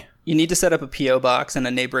for me. You need to set up a P.O. box in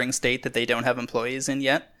a neighboring state that they don't have employees in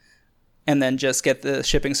yet, and then just get the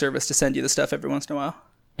shipping service to send you the stuff every once in a while.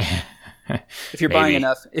 If you're buying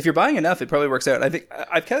enough, it probably works out. I think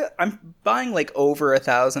I'm buying like over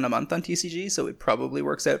 1,000 a month on TCG, so it probably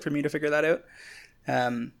works out for me to figure that out.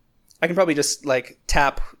 I can probably just like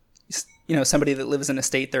tap, somebody that lives in a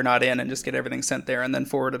state they're not in, and just get everything sent there and then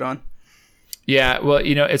forward it on. Yeah, well,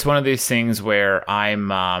 it's one of these things where I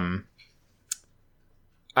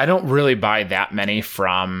don't really buy that many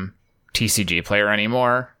from TCG Player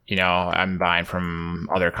anymore. I'm buying from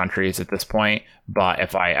other countries at this point, but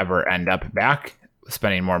if I ever end up back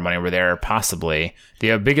spending more money over there, possibly.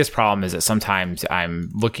 The biggest problem is that sometimes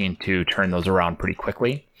I'm looking to turn those around pretty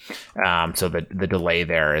quickly. So the delay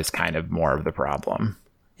there is kind of more of the problem.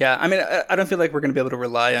 Yeah, I mean, I don't feel like we're going to be able to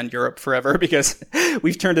rely on Europe forever, because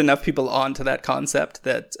we've turned enough people on to that concept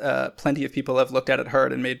that plenty of people have looked at it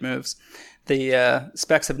hard and made moves. The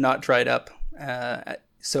specs have not dried up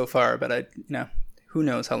so far, but who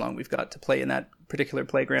knows how long we've got to play in that particular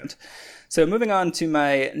playground. So moving on to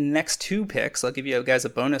my next 2 picks, I'll give you guys a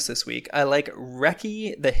bonus this week. I like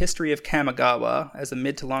Reki, The History of Kamigawa, as a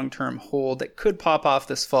mid to long-term hold that could pop off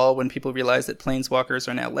this fall when people realize that Planeswalkers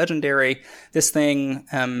are now legendary. This thing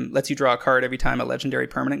lets you draw a card every time a legendary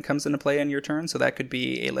permanent comes into play in your turn. So that could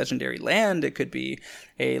be a legendary land, it could be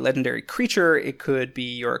a legendary creature, it could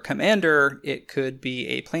be your commander, it could be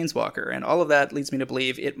a Planeswalker. And all of that leads me to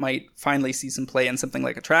believe it might finally see some play in something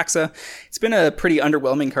like Atraxa. It's been a pretty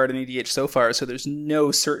underwhelming card in EDH so far, so there's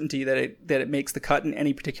no certainty that it makes the cut in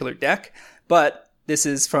any particular deck. But this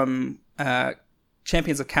is from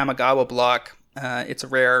Champions of Kamigawa block. It's a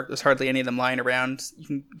rare. There's hardly any of them lying around. You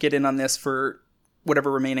can get in on this for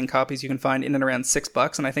whatever remaining copies you can find in and around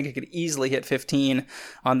 $6, and I think it could easily hit 15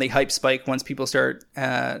 on the hype spike once people start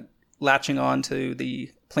latching on to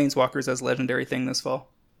the Planeswalkers as legendary thing this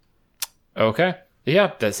fall. Okay.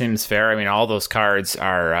 Yeah, that seems fair. I mean, all those cards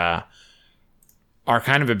are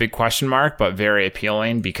kind of a big question mark, but very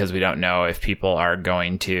appealing because we don't know if people are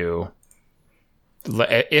going to,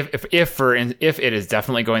 if it is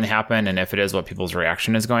definitely going to happen, and if it is, what people's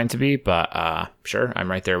reaction is going to be. But sure,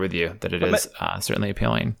 I'm right there with you that it is certainly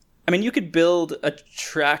appealing. I mean, you could build a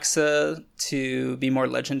Traxa to be more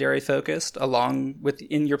legendary focused along with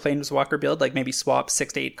in your Planeswalker build, like maybe swap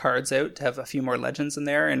 6 to 8 cards out to have a few more legends in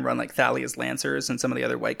there and run like Thalia's Lancers and some of the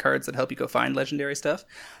other white cards that help you go find legendary stuff.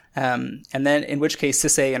 And then in which case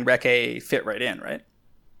Sisay and Reke fit right in, right?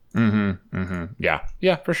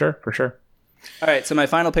 Yeah, for sure. All right, so my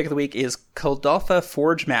final pick of the week is Kuldalfa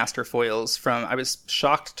Forge Master foils from, I was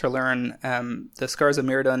shocked to learn, the Scars of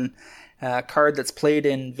Mirrodin card that's played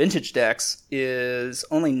in vintage decks is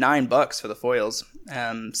only $9 for the foils.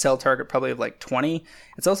 Sell target probably of like 20.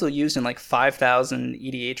 It's also used in like 5,000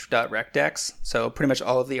 EDH.rec decks, so pretty much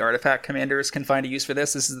all of the artifact commanders can find a use for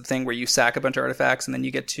this. This is the thing where you sack a bunch of artifacts and then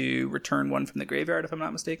you get to return one from the graveyard, if I'm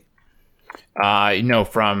not mistaken.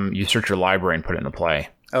 You search your library and put it into play.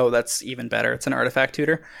 Oh, that's even better. It's an artifact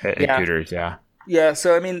tutor. It tutors, yeah. Yeah,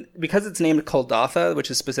 so I mean, because it's named Kuldalfa, which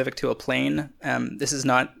is specific to a plane, this is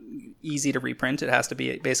not easy to reprint. It has to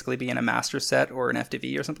be basically be in a master set or an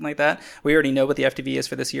FTV or something like that. We already know what the FTV is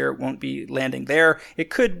for this year. It won't be landing there. It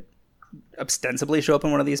could ostensibly show up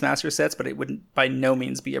in one of these master sets, but it wouldn't by no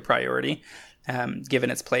means be a priority, given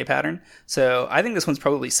its play pattern. So I think this one's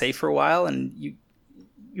probably safe for a while, and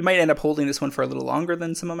you might end up holding this one for a little longer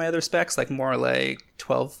than some of my other specs, like more like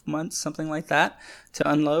 12 months, something like that, to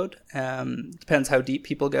unload. Depends how deep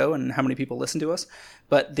people go and how many people listen to us.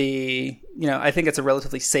 But I think it's a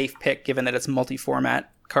relatively safe pick given that it's a multi-format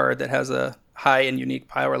card that has a high and unique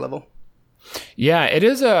power level. Yeah, it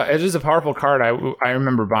is a powerful card. I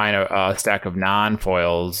remember buying a stack of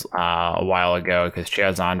non-foils a while ago because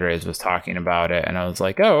Chaz Andres was talking about it, and I was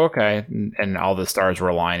like, oh, okay. And all the stars were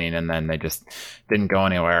aligning, and then they just didn't go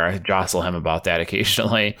anywhere. I jostle him about that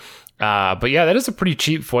occasionally. But yeah, that is a pretty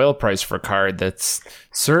cheap foil price for a card that's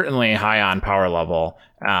certainly high on power level.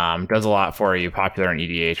 Does a lot for you, popular in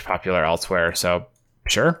EDH, popular elsewhere. So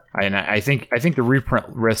sure. I think the reprint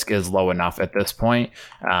risk is low enough at this point.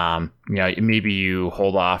 Maybe you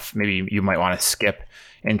hold off. Maybe you might want to skip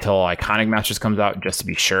until Iconic Masters comes out just to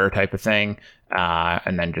be sure, type of thing,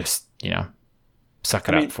 and then just suck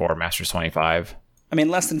it up for Masters 25. I mean,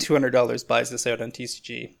 less than $200 buys this out on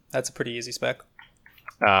TCG. That's a pretty easy spec.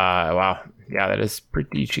 Wow. Yeah, that is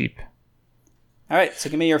pretty cheap. All right, so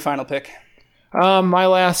give me your final pick. My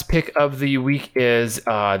last pick of the week is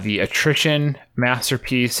the Attrition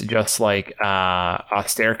Masterpiece. Just like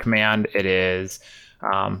Austere Command, it is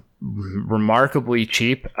remarkably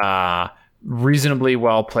cheap, reasonably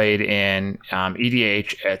well played in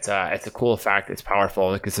EDH. It's a cool effect. It's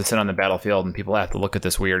powerful because to sit on the battlefield and people have to look at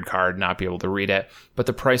this weird card and not be able to read it. But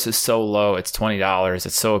the price is so low. It's $20.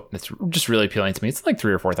 It's just really appealing to me. It's like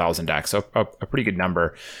 3,000 or 4,000 decks, so a pretty good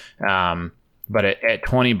number. But at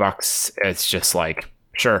 $20, it's just like,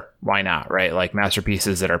 sure, why not, right? Like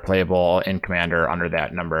masterpieces that are playable in Commander under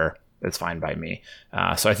that number, that's fine by me.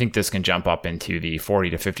 So I think this can jump up into the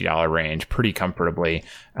 $40 to $50 range pretty comfortably.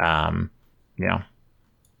 Pretty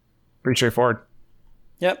straightforward.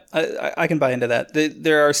 Yep, I can buy into that.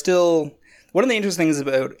 There are still... One of the interesting things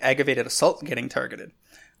about Aggravated Assault getting targeted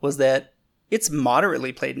was that it's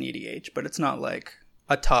moderately played in EDH, but it's not like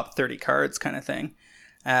a top 30 cards kind of thing.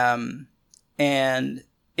 And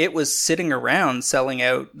it was sitting around selling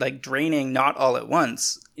out, like draining not all at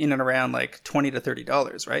once in and around like $20 to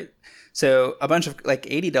 $30, right? So a bunch of like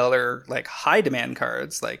 $80 like high demand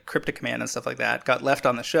cards like Cryptic Command and stuff like that got left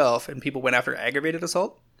on the shelf and people went after Aggravated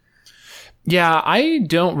Assault. Yeah, I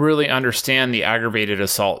don't really understand the Aggravated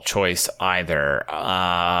Assault choice either.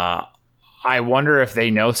 I wonder if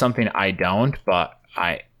they know something I don't, but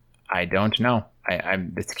I don't know.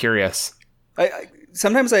 I'm it's curious.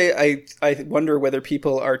 Sometimes I wonder whether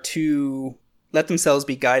people are let themselves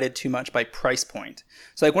be guided too much by price point.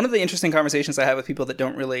 So like one of the interesting conversations I have with people that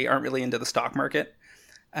aren't really into the stock market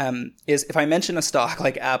is if I mention a stock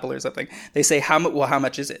like Apple or something, they say, how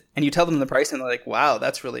much is it? And you tell them the price and they're like, wow,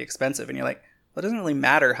 that's really expensive. And you're like, well, it doesn't really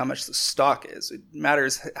matter how much the stock is. It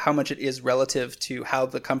matters how much it is relative to how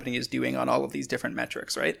the company is doing on all of these different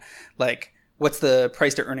metrics, right? Like, what's the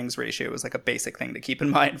price to earnings ratio is like a basic thing to keep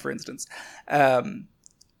in mind, for instance.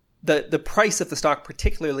 The price of the stock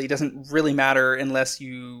particularly doesn't really matter unless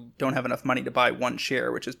you don't have enough money to buy one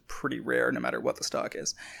share, which is pretty rare no matter what the stock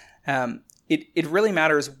is. It really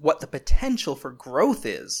matters what the potential for growth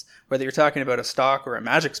is, whether you're talking about a stock or a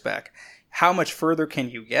Magic spec. How much further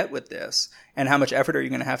can you get with this? And how much effort are you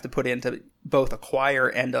going to have to put in to both acquire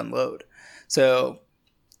and unload? So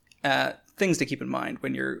things to keep in mind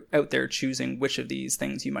when you're out there choosing which of these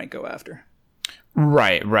things you might go after.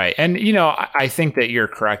 Right. And, I think that you're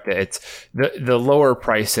correct that it's the lower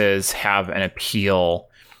prices have an appeal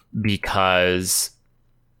because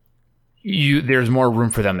there's more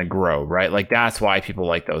room for them to grow, right? Like that's why people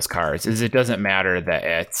like those cards. Is it doesn't matter that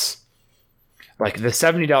it's like the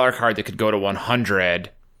 $70 card that could go to 100,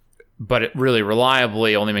 but it really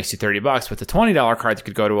reliably only makes you $30. But the $20 card that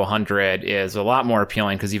could go to 100 is a lot more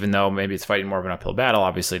appealing because even though maybe it's fighting more of an uphill battle,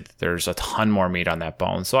 obviously there's a ton more meat on that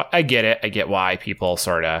bone. So I get it. I get why people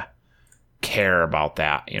sort of care about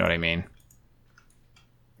that. You know what I mean?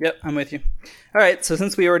 Yep, I'm with you. All right, so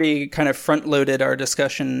since we already kind of front-loaded our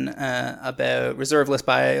discussion about reserve list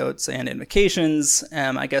buyouts and invocations,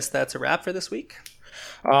 I guess that's a wrap for this week.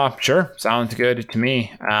 Sure. Sounds good to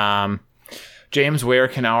me. James, where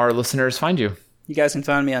can our listeners find you? You guys can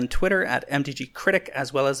find me on Twitter at MTGCritic,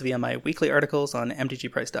 as well as via my weekly articles on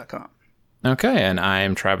mtgprice.com. Okay, and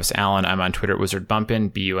I'm Travis Allen. I'm on Twitter at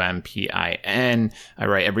WizardBumpin, BUMPIN. I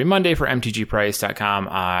write every Monday for mtgprice.com.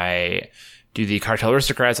 I do the Cartel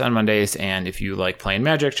Aristocrats on Mondays, and if you like playing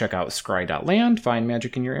Magic, check out scry.land. Find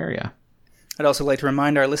Magic in your area. I'd also like to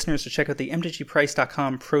remind our listeners to check out the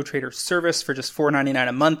mtgprice.com Pro Trader service for just $4.99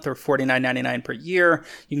 a month or $49.99 per year.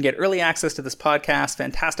 You can get early access to this podcast,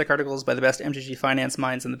 fantastic articles by the best MTG finance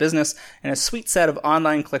minds in the business, and a sweet set of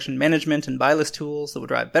online collection management and buy list tools that will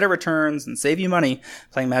drive better returns and save you money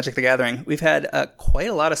playing Magic the Gathering. We've had quite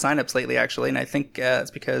a lot of signups lately, actually, and I think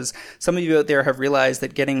it's because some of you out there have realized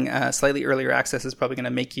that getting slightly earlier access is probably going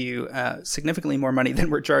to make you significantly more money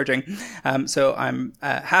than we're charging. So I'm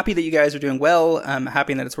happy that you guys are doing well. I'm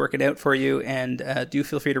happy that it's working out for you, and do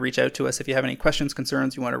feel free to reach out to us if you have any questions,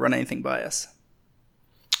 concerns, you want to run anything by us.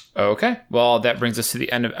 Okay, well, that brings us to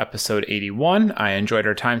the end of episode 81. I enjoyed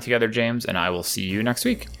our time together, James, and I will see you next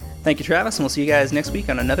week. Thank you, Travis, and we'll see you guys next week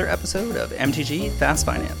on another episode of MTG Fast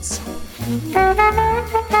Finance.